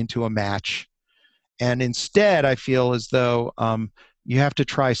into a match. And instead, I feel as though you have to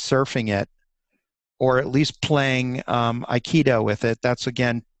try surfing it, or at least playing Aikido with it. That's,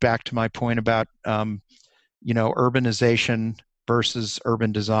 again, back to my point about urbanization versus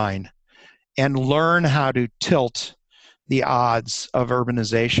urban design, and learn how to tilt the odds of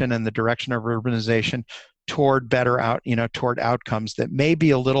urbanization and the direction of urbanization toward toward outcomes that may be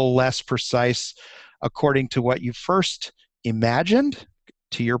a little less precise according to what you first imagined,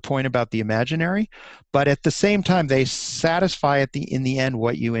 to your point about the imaginary, but at the same time, they satisfy in the end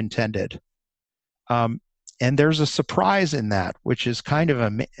what you intended. And there's a surprise in that, which is kind of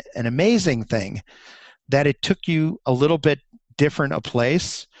an amazing thing, that it took you a little bit different a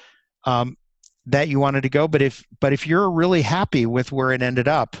place. that you wanted to go. But if you're really happy with where it ended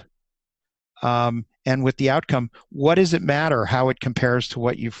up, and with the outcome, what does it matter how it compares to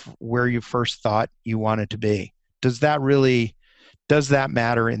where you first thought you wanted to be? Does that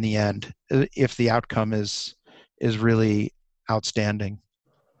matter in the end if the outcome is really outstanding?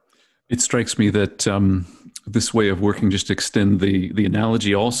 It strikes me that this way of working, just to extend the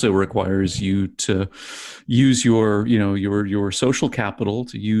analogy, also requires you to use your social capital,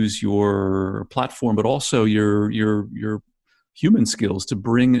 to use your platform, but also your human skills to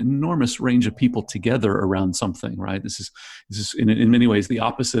bring an enormous range of people together around something, right? This is in many ways the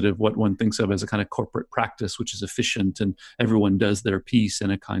opposite of what one thinks of as a kind of corporate practice, which is efficient and everyone does their piece in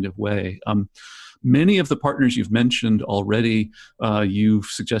a kind of way. Many of the partners you've mentioned already, you've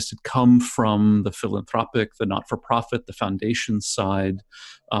suggested, come from the philanthropic, the not-for-profit, the foundation side.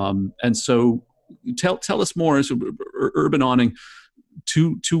 And so tell us more, as Urban Awning,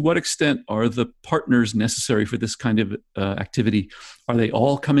 to what extent are the partners necessary for this kind of activity? Are they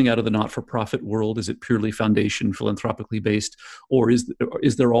all coming out of the not-for-profit world? Is it purely foundation, philanthropically based? Or is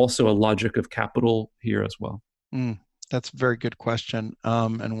there also a logic of capital here as well? That's a very good question,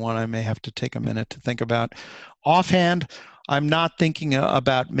 and one I may have to take a minute to think about. Offhand, I'm not thinking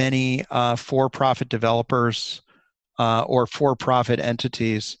about many for-profit developers or for-profit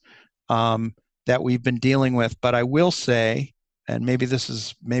entities that we've been dealing with, but I will say, and maybe this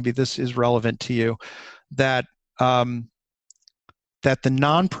is relevant to you, that that the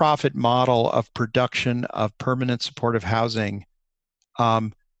nonprofit model of production of permanent supportive housing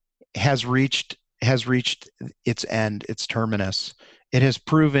has reached its end, its terminus. It has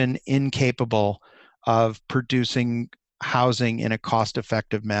proven incapable of producing housing in a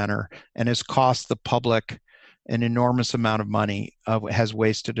cost-effective manner and has cost the public an enormous amount of money, has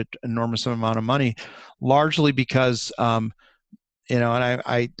wasted an enormous amount of money, largely because, and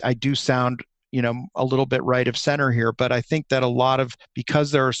I do sound, a little bit right of center here, but I think that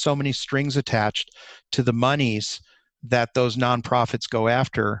because there are so many strings attached to the monies that those nonprofits go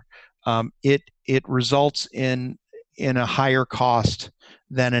after, it results in a higher cost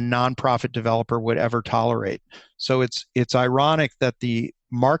than a nonprofit developer would ever tolerate. So it's ironic that the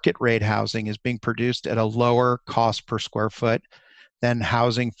market rate housing is being produced at a lower cost per square foot than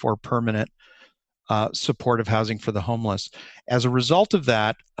housing for permanent supportive housing for the homeless. As a result of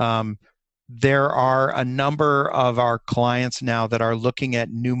that, there are a number of our clients now that are looking at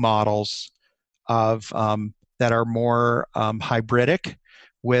new models of that are more hybridic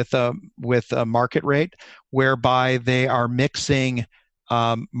with a market rate, whereby they are mixing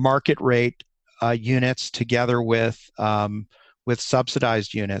market rate units together with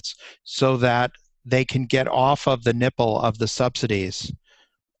subsidized units, so that they can get off of the nipple of the subsidies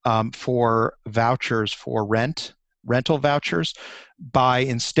for vouchers for rental vouchers, by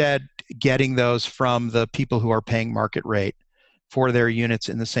instead getting those from the people who are paying market rate for their units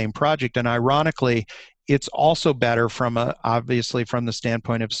in the same project. And ironically, it's also better obviously from the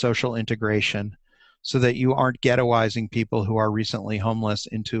standpoint of social integration, so that you aren't ghettoizing people who are recently homeless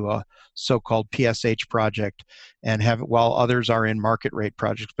into a so-called PSH project while others are in market rate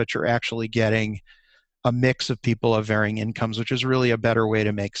projects, but you're actually getting a mix of people of varying incomes, which is really a better way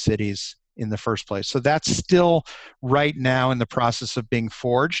to make cities in the first place. So that's still right now in the process of being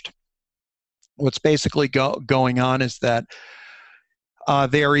forged. What's basically going on is that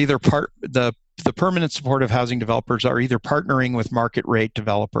they are either the permanent supportive housing developers are either partnering with market rate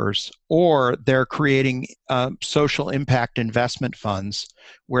developers, or they're creating social impact investment funds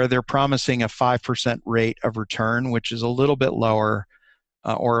where they're promising a 5% rate of return, which is a little bit lower,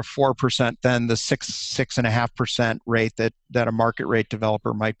 or a 4% than the 6.5% rate that a market rate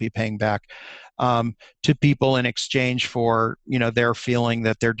developer might be paying back to people in exchange for their feeling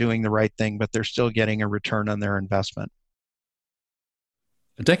that they're doing the right thing, but they're still getting a return on their investment.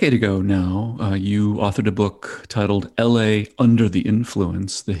 A decade ago now, you authored a book titled LA Under the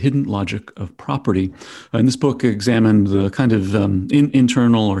Influence, The Hidden Logic of Property. And this book examined the kind of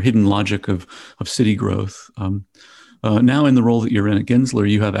internal or hidden logic of city growth. Now in the role that you're in at Gensler,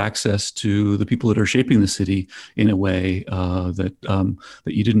 you have access to the people that are shaping the city in a way that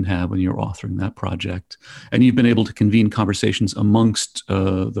you didn't have when you were authoring that project. And you've been able to convene conversations amongst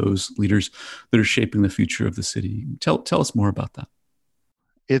those leaders that are shaping the future of the city. Tell us more about that.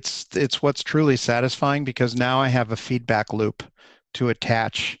 It's what's truly satisfying, because now I have a feedback loop to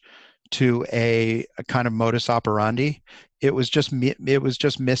attach to a kind of modus operandi. It was just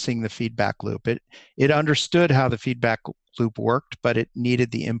missing the feedback loop. It understood how the feedback loop worked, but it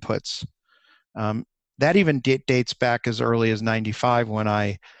needed the inputs. That even dates back as early as '95, when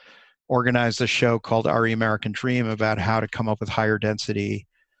I organized a show called RE American Dream about how to come up with higher density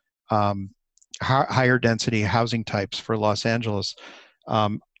higher density housing types for Los Angeles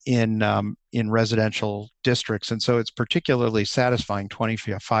in residential districts. And so it's particularly satisfying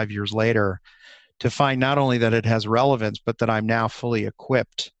 25 years later to find not only that it has relevance, but that I'm now fully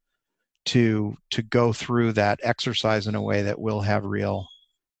equipped to go through that exercise in a way that will have real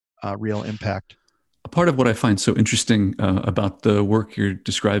impact. A part of what I find so interesting about the work you're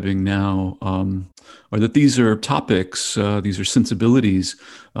describing now are that these are topics, these are sensibilities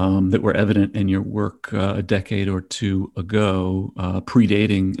that were evident in your work a decade or two ago,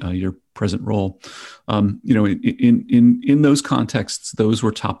 predating your present role. In those contexts, those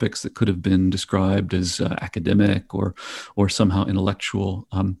were topics that could have been described as academic or somehow intellectual.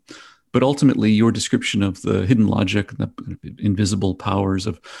 But ultimately, your description of the hidden logic, the invisible powers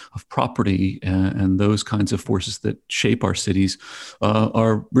of property, and those kinds of forces that shape our cities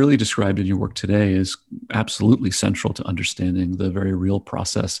are really described in your work today as absolutely central to understanding the very real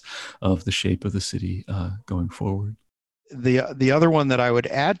process of the shape of the city going forward. The other one that I would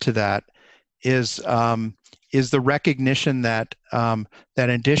add to that is the recognition that that in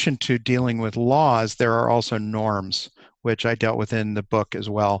addition to dealing with laws, there are also norms, which I dealt with in the book as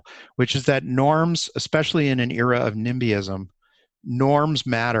well, which is that norms, especially in an era of NIMBYism, norms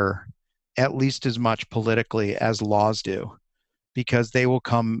matter at least as much politically as laws do, because they will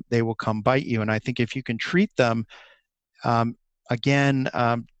come bite you. And I think if you can treat them, again,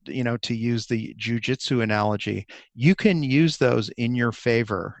 to use the jujitsu analogy, you can use those in your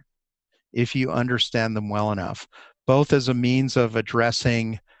favor if you understand them well enough, both as a means of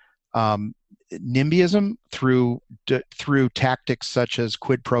addressing NIMBYism through tactics such as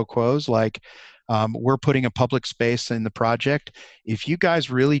quid pro quos, like we're putting a public space in the project. If you guys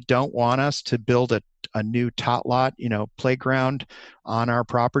really don't want us to build a new tot lot, playground on our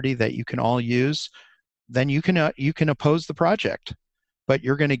property that you can all use, then you can oppose the project, but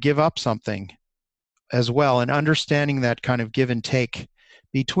you're going to give up something as well. And understanding that kind of give and take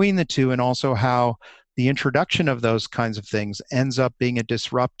between the two, and also how the introduction of those kinds of things ends up being a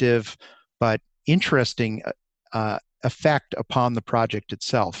disruptive but interesting effect upon the project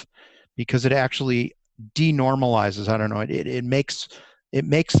itself, because it actually denormalizes. I don't know. It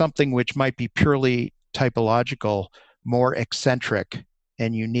makes something which might be purely typological more eccentric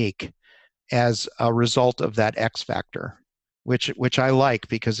and unique as a result of that X factor, which I like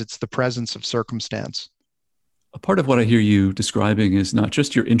because it's the presence of circumstance. A part of what I hear you describing is not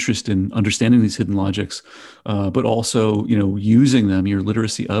just your interest in understanding these hidden logics, but also, using them, your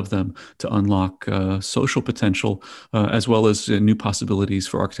literacy of them, to unlock social potential, as well as new possibilities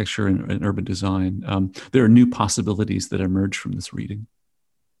for architecture and urban design. There are new possibilities that emerge from this reading.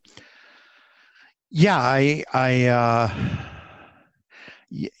 Yeah, I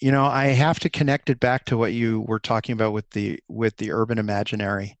have to connect it back to what you were talking about with the urban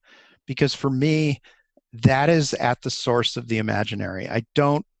imaginary, because for me, that is at the source of the imaginary.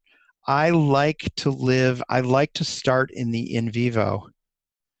 I like to start in the in vivo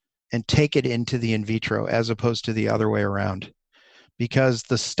and take it into the in vitro, as opposed to the other way around. Because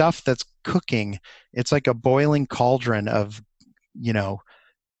the stuff that's cooking, it's like a boiling cauldron of,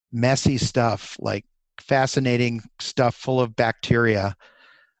 messy stuff, like fascinating stuff full of bacteria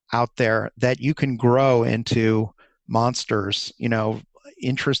out there that you can grow into monsters,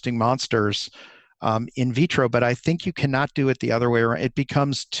 interesting monsters in vitro. But I think you cannot do it the other way around.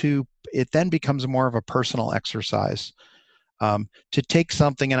 It then becomes more of a personal exercise to take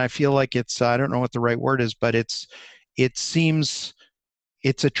something, and I feel like I don't know what the right word is, but it seems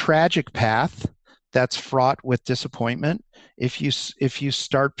it's a tragic path that's fraught with disappointment if you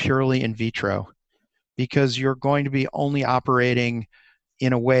start purely in vitro, because you're going to be only operating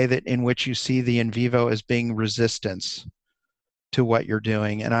in a way in which you see the in vivo as being resistance to what you're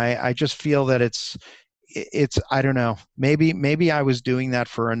doing. And I just feel that it's I don't know, maybe I was doing that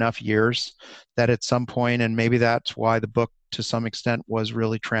for enough years that at some point, and maybe that's why the book to some extent was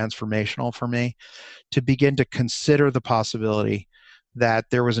really transformational for me, to begin to consider the possibility that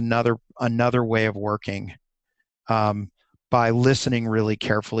there was another way of working, by listening really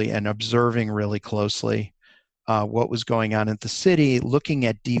carefully and observing really closely what was going on in the city, looking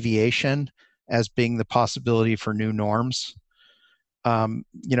at deviation as being the possibility for new norms,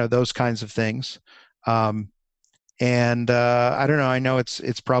 those kinds of things. And I don't know, I know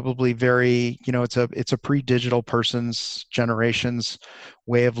it's probably very, it's a pre-digital generation's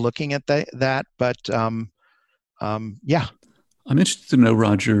way of looking at that, but yeah. I'm interested to know,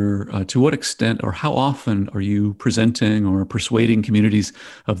 Roger, to what extent or how often are you presenting or persuading communities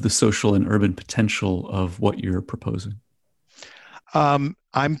of the social and urban potential of what you're proposing? I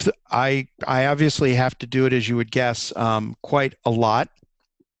obviously have to do it, as you would guess, quite a lot.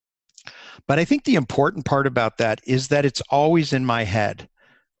 But I think the important part about that is that it's always in my head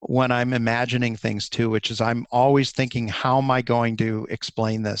when I'm imagining things too, which is I'm always thinking, how am I going to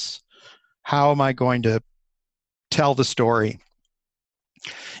explain this? How am I going to tell the story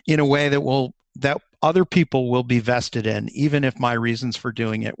in a way that other people will be vested in, even if my reasons for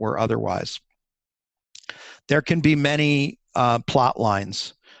doing it were otherwise? There can be many plot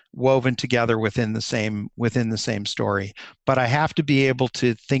lines woven together within the same story, but I have to be able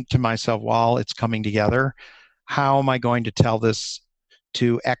to think to myself while it's coming together, how am I going to tell this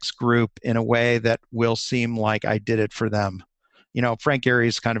to X group in a way that will seem like I did it for them? Frank Gehry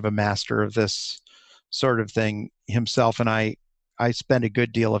is kind of a master of this sort of thing himself, and I spend a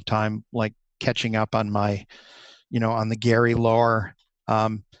good deal of time like catching up on my, on the Gehry lore,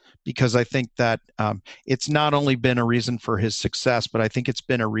 because I think that it's not only been a reason for his success, but I think it's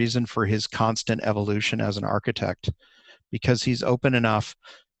been a reason for his constant evolution as an architect, because he's open enough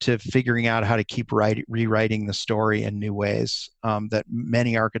to figuring out how to keep rewriting the story in new ways that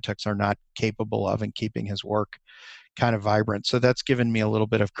many architects are not capable of, and keeping his work kind of vibrant. So that's given me a little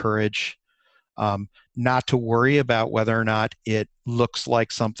bit of courage, not to worry about whether or not it looks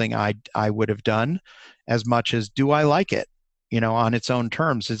like something I would have done, as much as, do I like it? On its own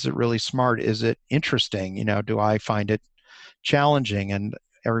terms, is it really smart? Is it interesting? Do I find it challenging? And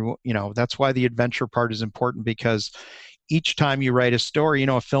that's why the adventure part is important, because each time you write a story,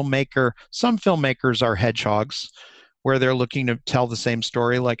 some filmmakers are hedgehogs, where they're looking to tell the same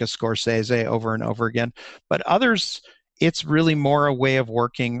story like a Scorsese over and over again. But others, it's really more a way of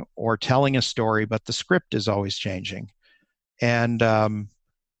working or telling a story, but the script is always changing. And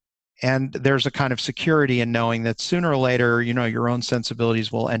there's a kind of security in knowing that sooner or later, your own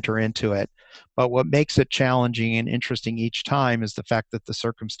sensibilities will enter into it. But what makes it challenging and interesting each time is the fact that the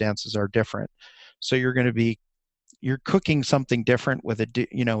circumstances are different. So you're cooking something different with a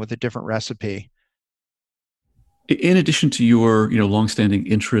different recipe. In addition to your, longstanding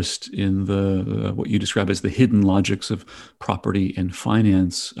interest in the what you describe as the hidden logics of property and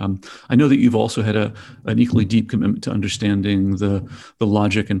finance, I know that you've also had an equally deep commitment to understanding the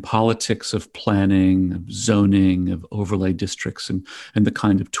logic and politics of planning, of zoning, of overlay districts, and the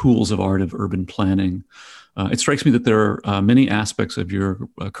kind of tools of art of urban planning. It strikes me that there are many aspects of your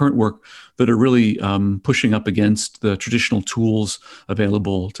current work that are really pushing up against the traditional tools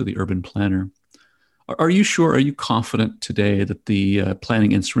available to the urban planner. Are you confident today that the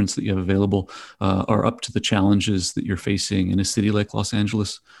planning instruments that you have available are up to the challenges that you're facing in a city like Los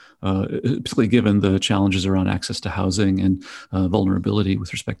Angeles, particularly given the challenges around access to housing and vulnerability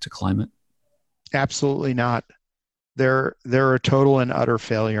with respect to climate? Absolutely not. They're a total and utter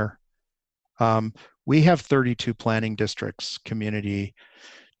failure. We have 32 planning districts, community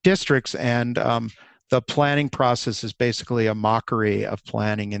districts, and the planning process is basically a mockery of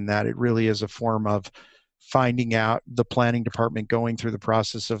planning, in that it really is a form of finding out, the planning department going through the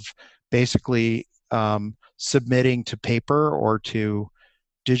process of basically submitting to paper or to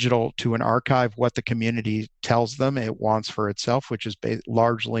digital, to an archive, what the community tells them it wants for itself, which is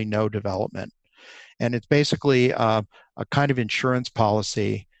largely no development. And it's basically a kind of insurance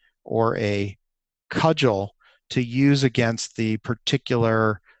policy or a cudgel to use against the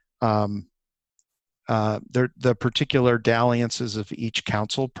particular the particular dalliances of each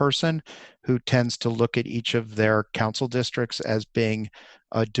council person, who tends to look at each of their council districts as being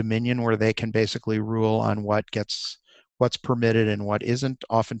a dominion where they can basically rule on what's permitted and what isn't,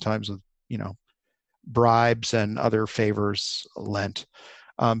 oftentimes with bribes and other favors lent.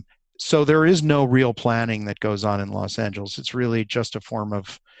 So there is no real planning that goes on in Los Angeles. It's really just a form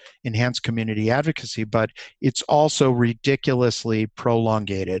of enhanced community advocacy, but it's also ridiculously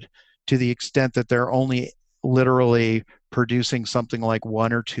prolongated, to the extent that they're only literally producing something like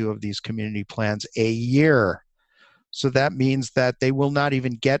 1 or 2 of these community plans a year. So that means that they will not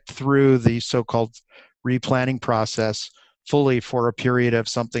even get through the so-called replanning process fully for a period of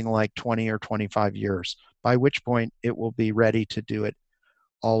something like 20 or 25 years, by which point it will be ready to do it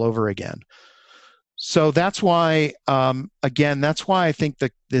all over again. So that's why, that's why I think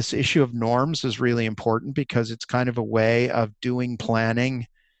that this issue of norms is really important, because it's kind of a way of doing planning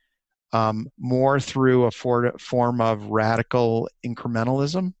more through a form of radical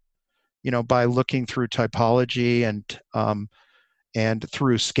incrementalism, by looking through typology and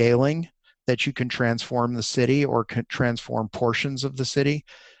through scaling, that you can transform the city or can transform portions of the city.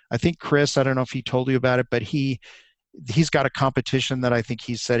 I think Chris, I don't know if he told you about it, but he's got a competition that I think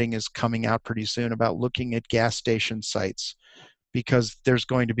he's setting is coming out pretty soon, about looking at gas station sites, because there's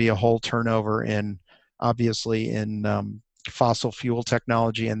going to be a whole turnover obviously in fossil fuel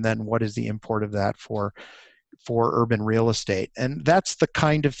technology, and then what is the import of that for for urban real estate. And that's the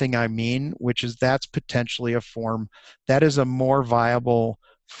kind of thing I mean, which is that's potentially that is a more viable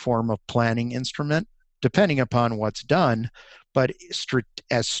form of planning instrument, depending upon what's done. But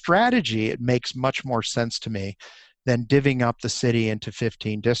as strategy, it makes much more sense to me than divvying up the city into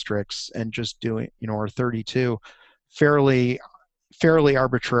 15 districts and just doing, or 32, fairly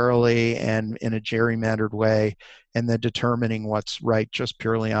arbitrarily and in a gerrymandered way, and then determining what's right just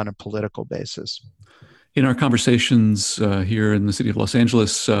purely on a political basis. In our conversations here in the city of Los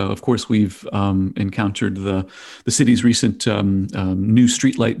Angeles, of course, we've encountered the city's recent new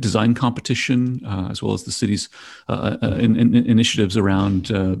streetlight design competition, as well as the city's initiatives around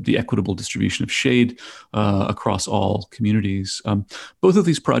the equitable distribution of shade across all communities. Both of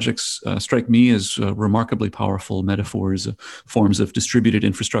these projects strike me as remarkably powerful metaphors, forms of distributed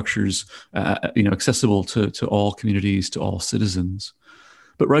infrastructures, accessible to all communities, to all citizens.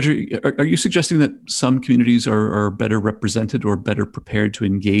 But Roger, are you suggesting that some communities are better represented or better prepared to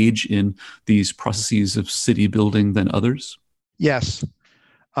engage in these processes of city building than others? Yes,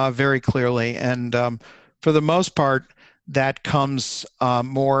 very clearly. And for the most part, that comes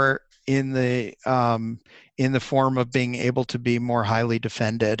more in the form of being able to be more highly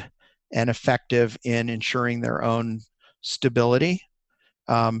defended and effective in ensuring their own stability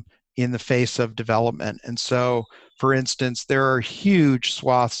in the face of development. And so, for instance, there are huge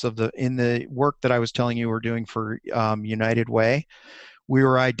swaths in the work that I was telling you we're doing for United Way. We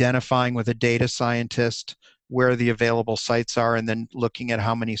were identifying with a data scientist where the available sites are, and then looking at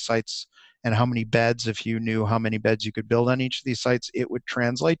how many sites and how many beds, if you knew how many beds you could build on each of these sites, it would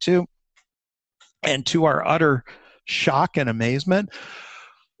translate to. And to our utter shock and amazement,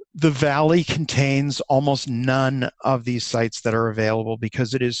 the valley contains almost none of these sites that are available,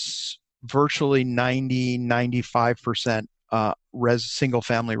 because it is virtually 95% single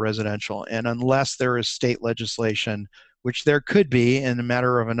family residential. And unless there is state legislation, which there could be in a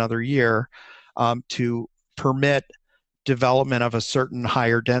matter of another year, to permit development of a certain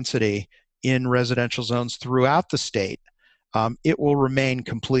higher density in residential zones throughout the state, it will remain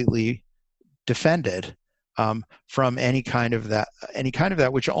completely defended from any kind of that,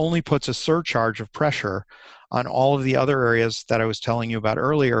 which only puts a surcharge of pressure on all of the other areas that I was telling you about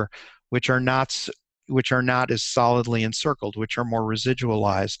earlier, which are not as solidly encircled, which are more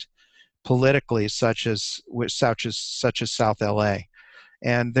residualized politically, such as South LA.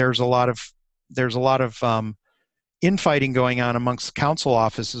 And there's a lot of infighting going on amongst council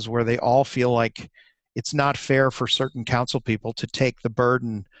offices, where they all feel like it's not fair for certain council people to take the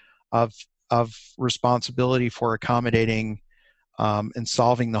burden of responsibility for accommodating and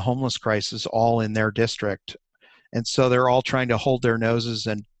solving the homeless crisis all in their district. And so they're all trying to hold their noses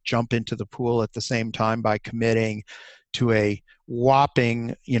and jump into the pool at the same time by committing to a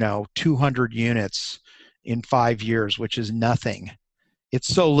whopping, 200 units in 5 years, which is nothing. It's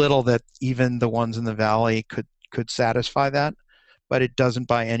so little that even the ones in the valley could satisfy that, but it doesn't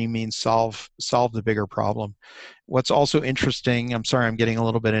by any means solve the bigger problem. What's also interesting, I'm sorry I'm getting a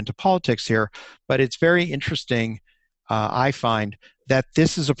little bit into politics here, but it's very interesting, I find, that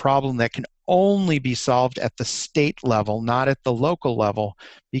this is a problem that can only be solved at the state level, not at the local level,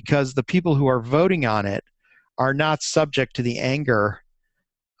 because the people who are voting on it are not subject to the anger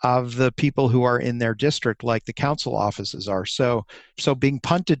of the people who are in their district, like the council offices are. So being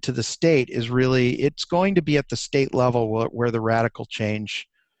punted to the state is really, it's going to be at the state level where the radical change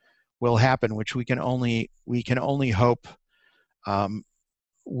will happen, which we can only hope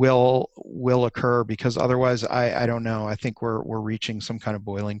will occur, because otherwise, I don't know. I think we're reaching some kind of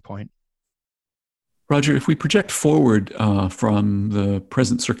boiling point. Roger, if we project forward from the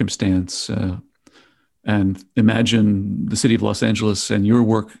present circumstance and imagine the city of Los Angeles and your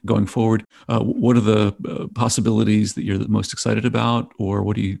work going forward, what are the possibilities that you're the most excited about, or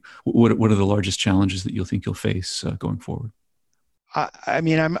what are the largest challenges that you'll face going forward?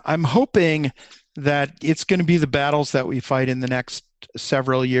 I'm hoping that it's going to be the battles that we fight in the next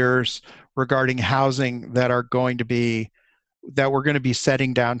several years regarding housing that we're going to be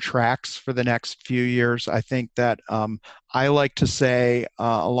setting down tracks for the next few years. I think that I like to say,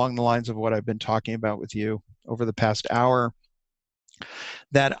 along the lines of what I've been talking about with you over the past hour,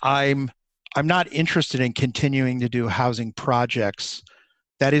 that I'm not interested in continuing to do housing projects.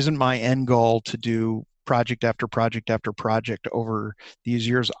 That isn't my end goal, to do project after project after project over these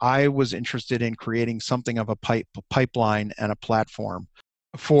years. I was interested in creating something of a pipeline and a platform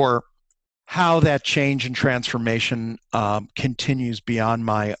for how that change and transformation continues beyond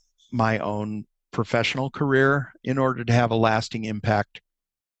my own professional career in order to have a lasting impact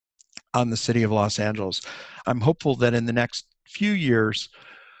on the city of Los Angeles. I'm hopeful that in the next few years,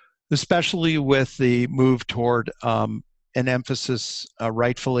 especially with the move toward an emphasis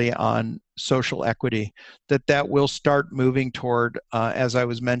rightfully on social equity, that will start moving toward, as I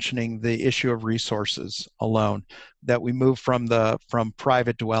was mentioning, the issue of resources alone, that we move from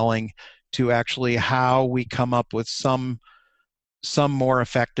private dwelling to actually how we come up with some more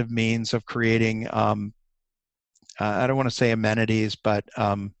effective means of creating, I don't want to say amenities, but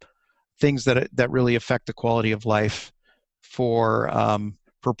things that really affect the quality of life for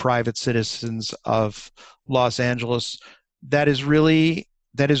private citizens of Los Angeles. That is really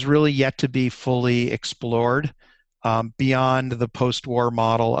yet to be fully explored beyond the post-war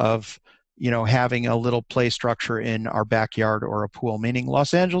model of having a little play structure in our backyard or a pool. Meaning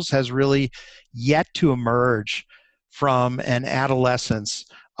Los Angeles has really yet to emerge from an adolescence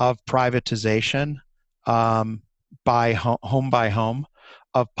of privatization by home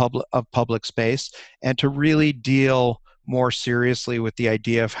of public space, and to really deal more seriously with the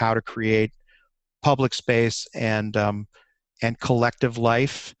idea of how to create public space and collective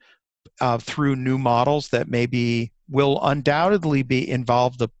life through new models that will undoubtedly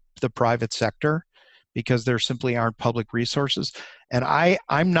involve the private sector, because there simply aren't public resources. And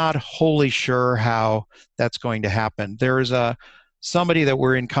I'm not wholly sure how that's going to happen. There is somebody that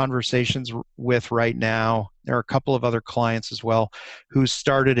we're in conversations with right now. There are a couple of other clients as well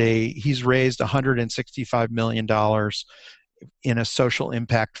he's raised $165 million in a social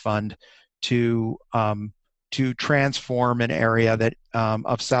impact fund to transform an area that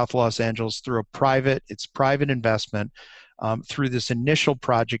of South Los Angeles through private investment through this initial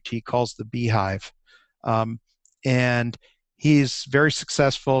project he calls the Beehive. And he's very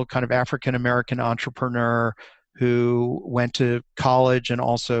successful, kind of African-American entrepreneur who went to college and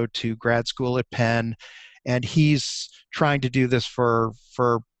also to grad school at Penn. And he's trying to do this for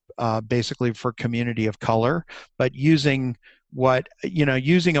basically for community of color, but using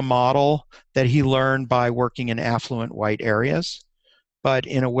a model that he learned by working in affluent white areas, but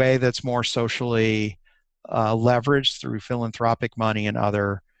in a way that's more socially leveraged through philanthropic money and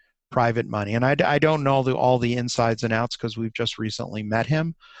other private money. And I don't know all the insides and outs because we've just recently met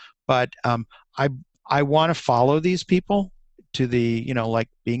him, but I want to follow these people to the, like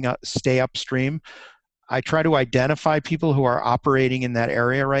stay upstream. I try to identify people who are operating in that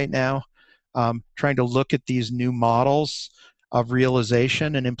area right now, trying to look at these new models of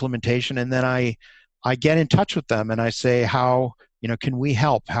realization and implementation. And then I get in touch with them and I say, how, can we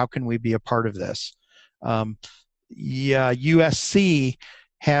help? How can we be a part of this? USC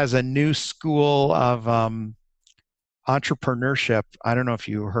has a new school of entrepreneurship. I don't know if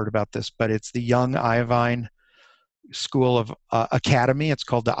you heard about this, but it's the Young Iovine School of Academy. It's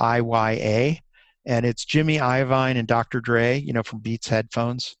called the IYA. And it's Jimmy Iovine and Dr. Dre, from Beats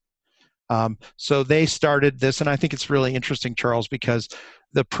headphones. So they started this, and I think it's really interesting, Charles, because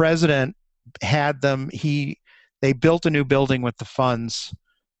the president had them, they built a new building with the funds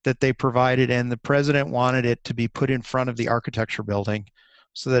that they provided, and the president wanted it to be put in front of the architecture building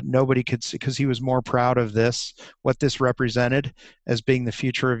so that nobody could see, because he was more proud of what this represented as being the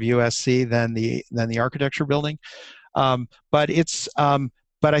future of USC than the architecture building. But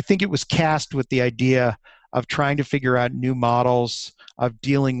I think it was cast with the idea of trying to figure out new models of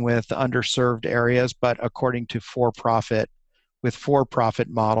dealing with underserved areas, but according to for-profit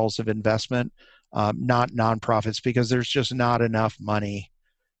models of investment, not nonprofits, because there's just not enough money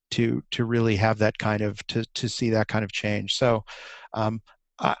to really have that kind of, to see that kind of change. So I'm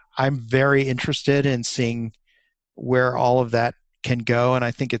very interested in seeing where all of that can go, and I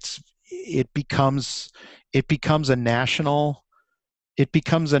think it becomes a national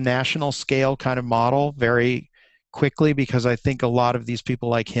scale kind of model very quickly, because I think a lot of these people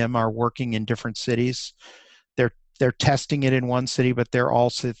like him are working in different cities. They're testing it in one city, but they're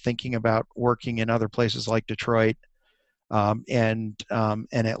also thinking about working in other places like Detroit and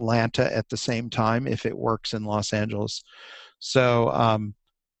Atlanta at the same time if it works in Los Angeles. So I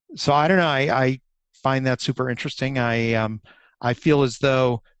don't know. I find that super interesting. I feel as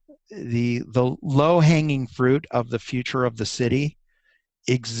though the low-hanging fruit of the future of the city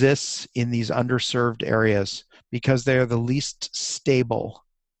exists in these underserved areas because they're the least stable,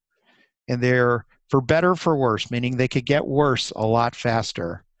 and they're, for better or for worse, meaning they could get worse a lot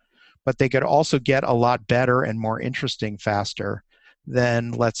faster, but they could also get a lot better and more interesting faster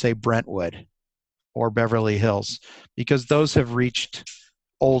than, let's say, Brentwood or Beverly Hills, because those have reached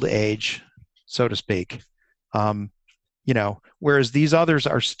old age, so to speak. Whereas these others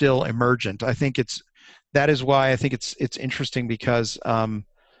are still emergent. That is why I think it's interesting, because the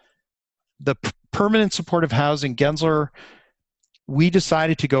permanent supportive housing, Gensler we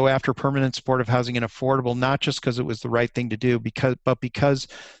decided to go after permanent supportive housing and affordable, not just because it was the right thing to do, but because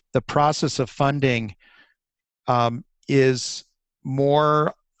the process of funding is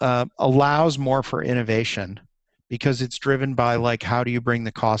more, allows more for innovation, because it's driven by, like, how do you bring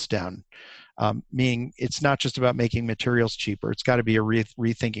the cost down? Meaning it's not just about making materials cheaper. It's got to be a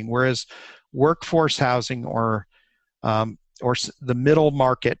rethinking. Whereas workforce housing or the middle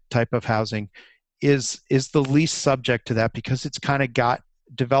market type of housing is the least subject to that, because it's kind of got,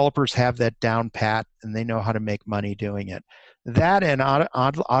 developers have that down pat and they know how to make money doing it. That, and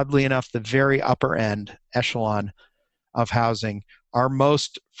oddly enough, the very upper end echelon of housing are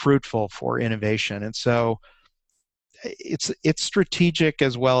most fruitful for innovation. And so it's strategic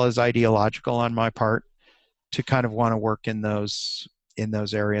as well as ideological on my part to kind of want to work in those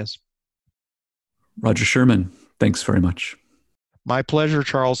areas. Roger Sherman, thanks very much. My pleasure,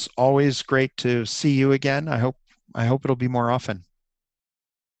 Charles. Always great to see you again. I hope it'll be more often.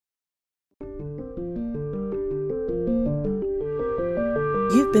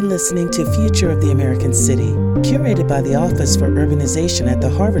 You've been listening to Future of the American City, curated by the Office for Urbanization at the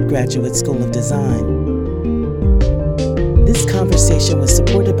Harvard Graduate School of Design. This conversation was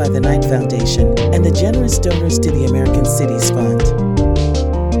supported by the Knight Foundation and the generous donors to the American Cities Fund.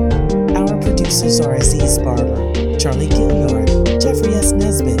 Our producers are Aziz Barber, Charlie Gilliard, Jeffrey S.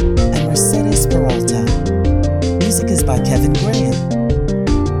 Nesbitt, and Mercedes Peralta. Music is by Kevin Graham.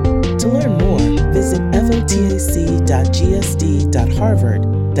 To learn more, visit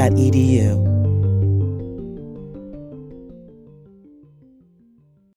fotac.gsd.harvard.edu.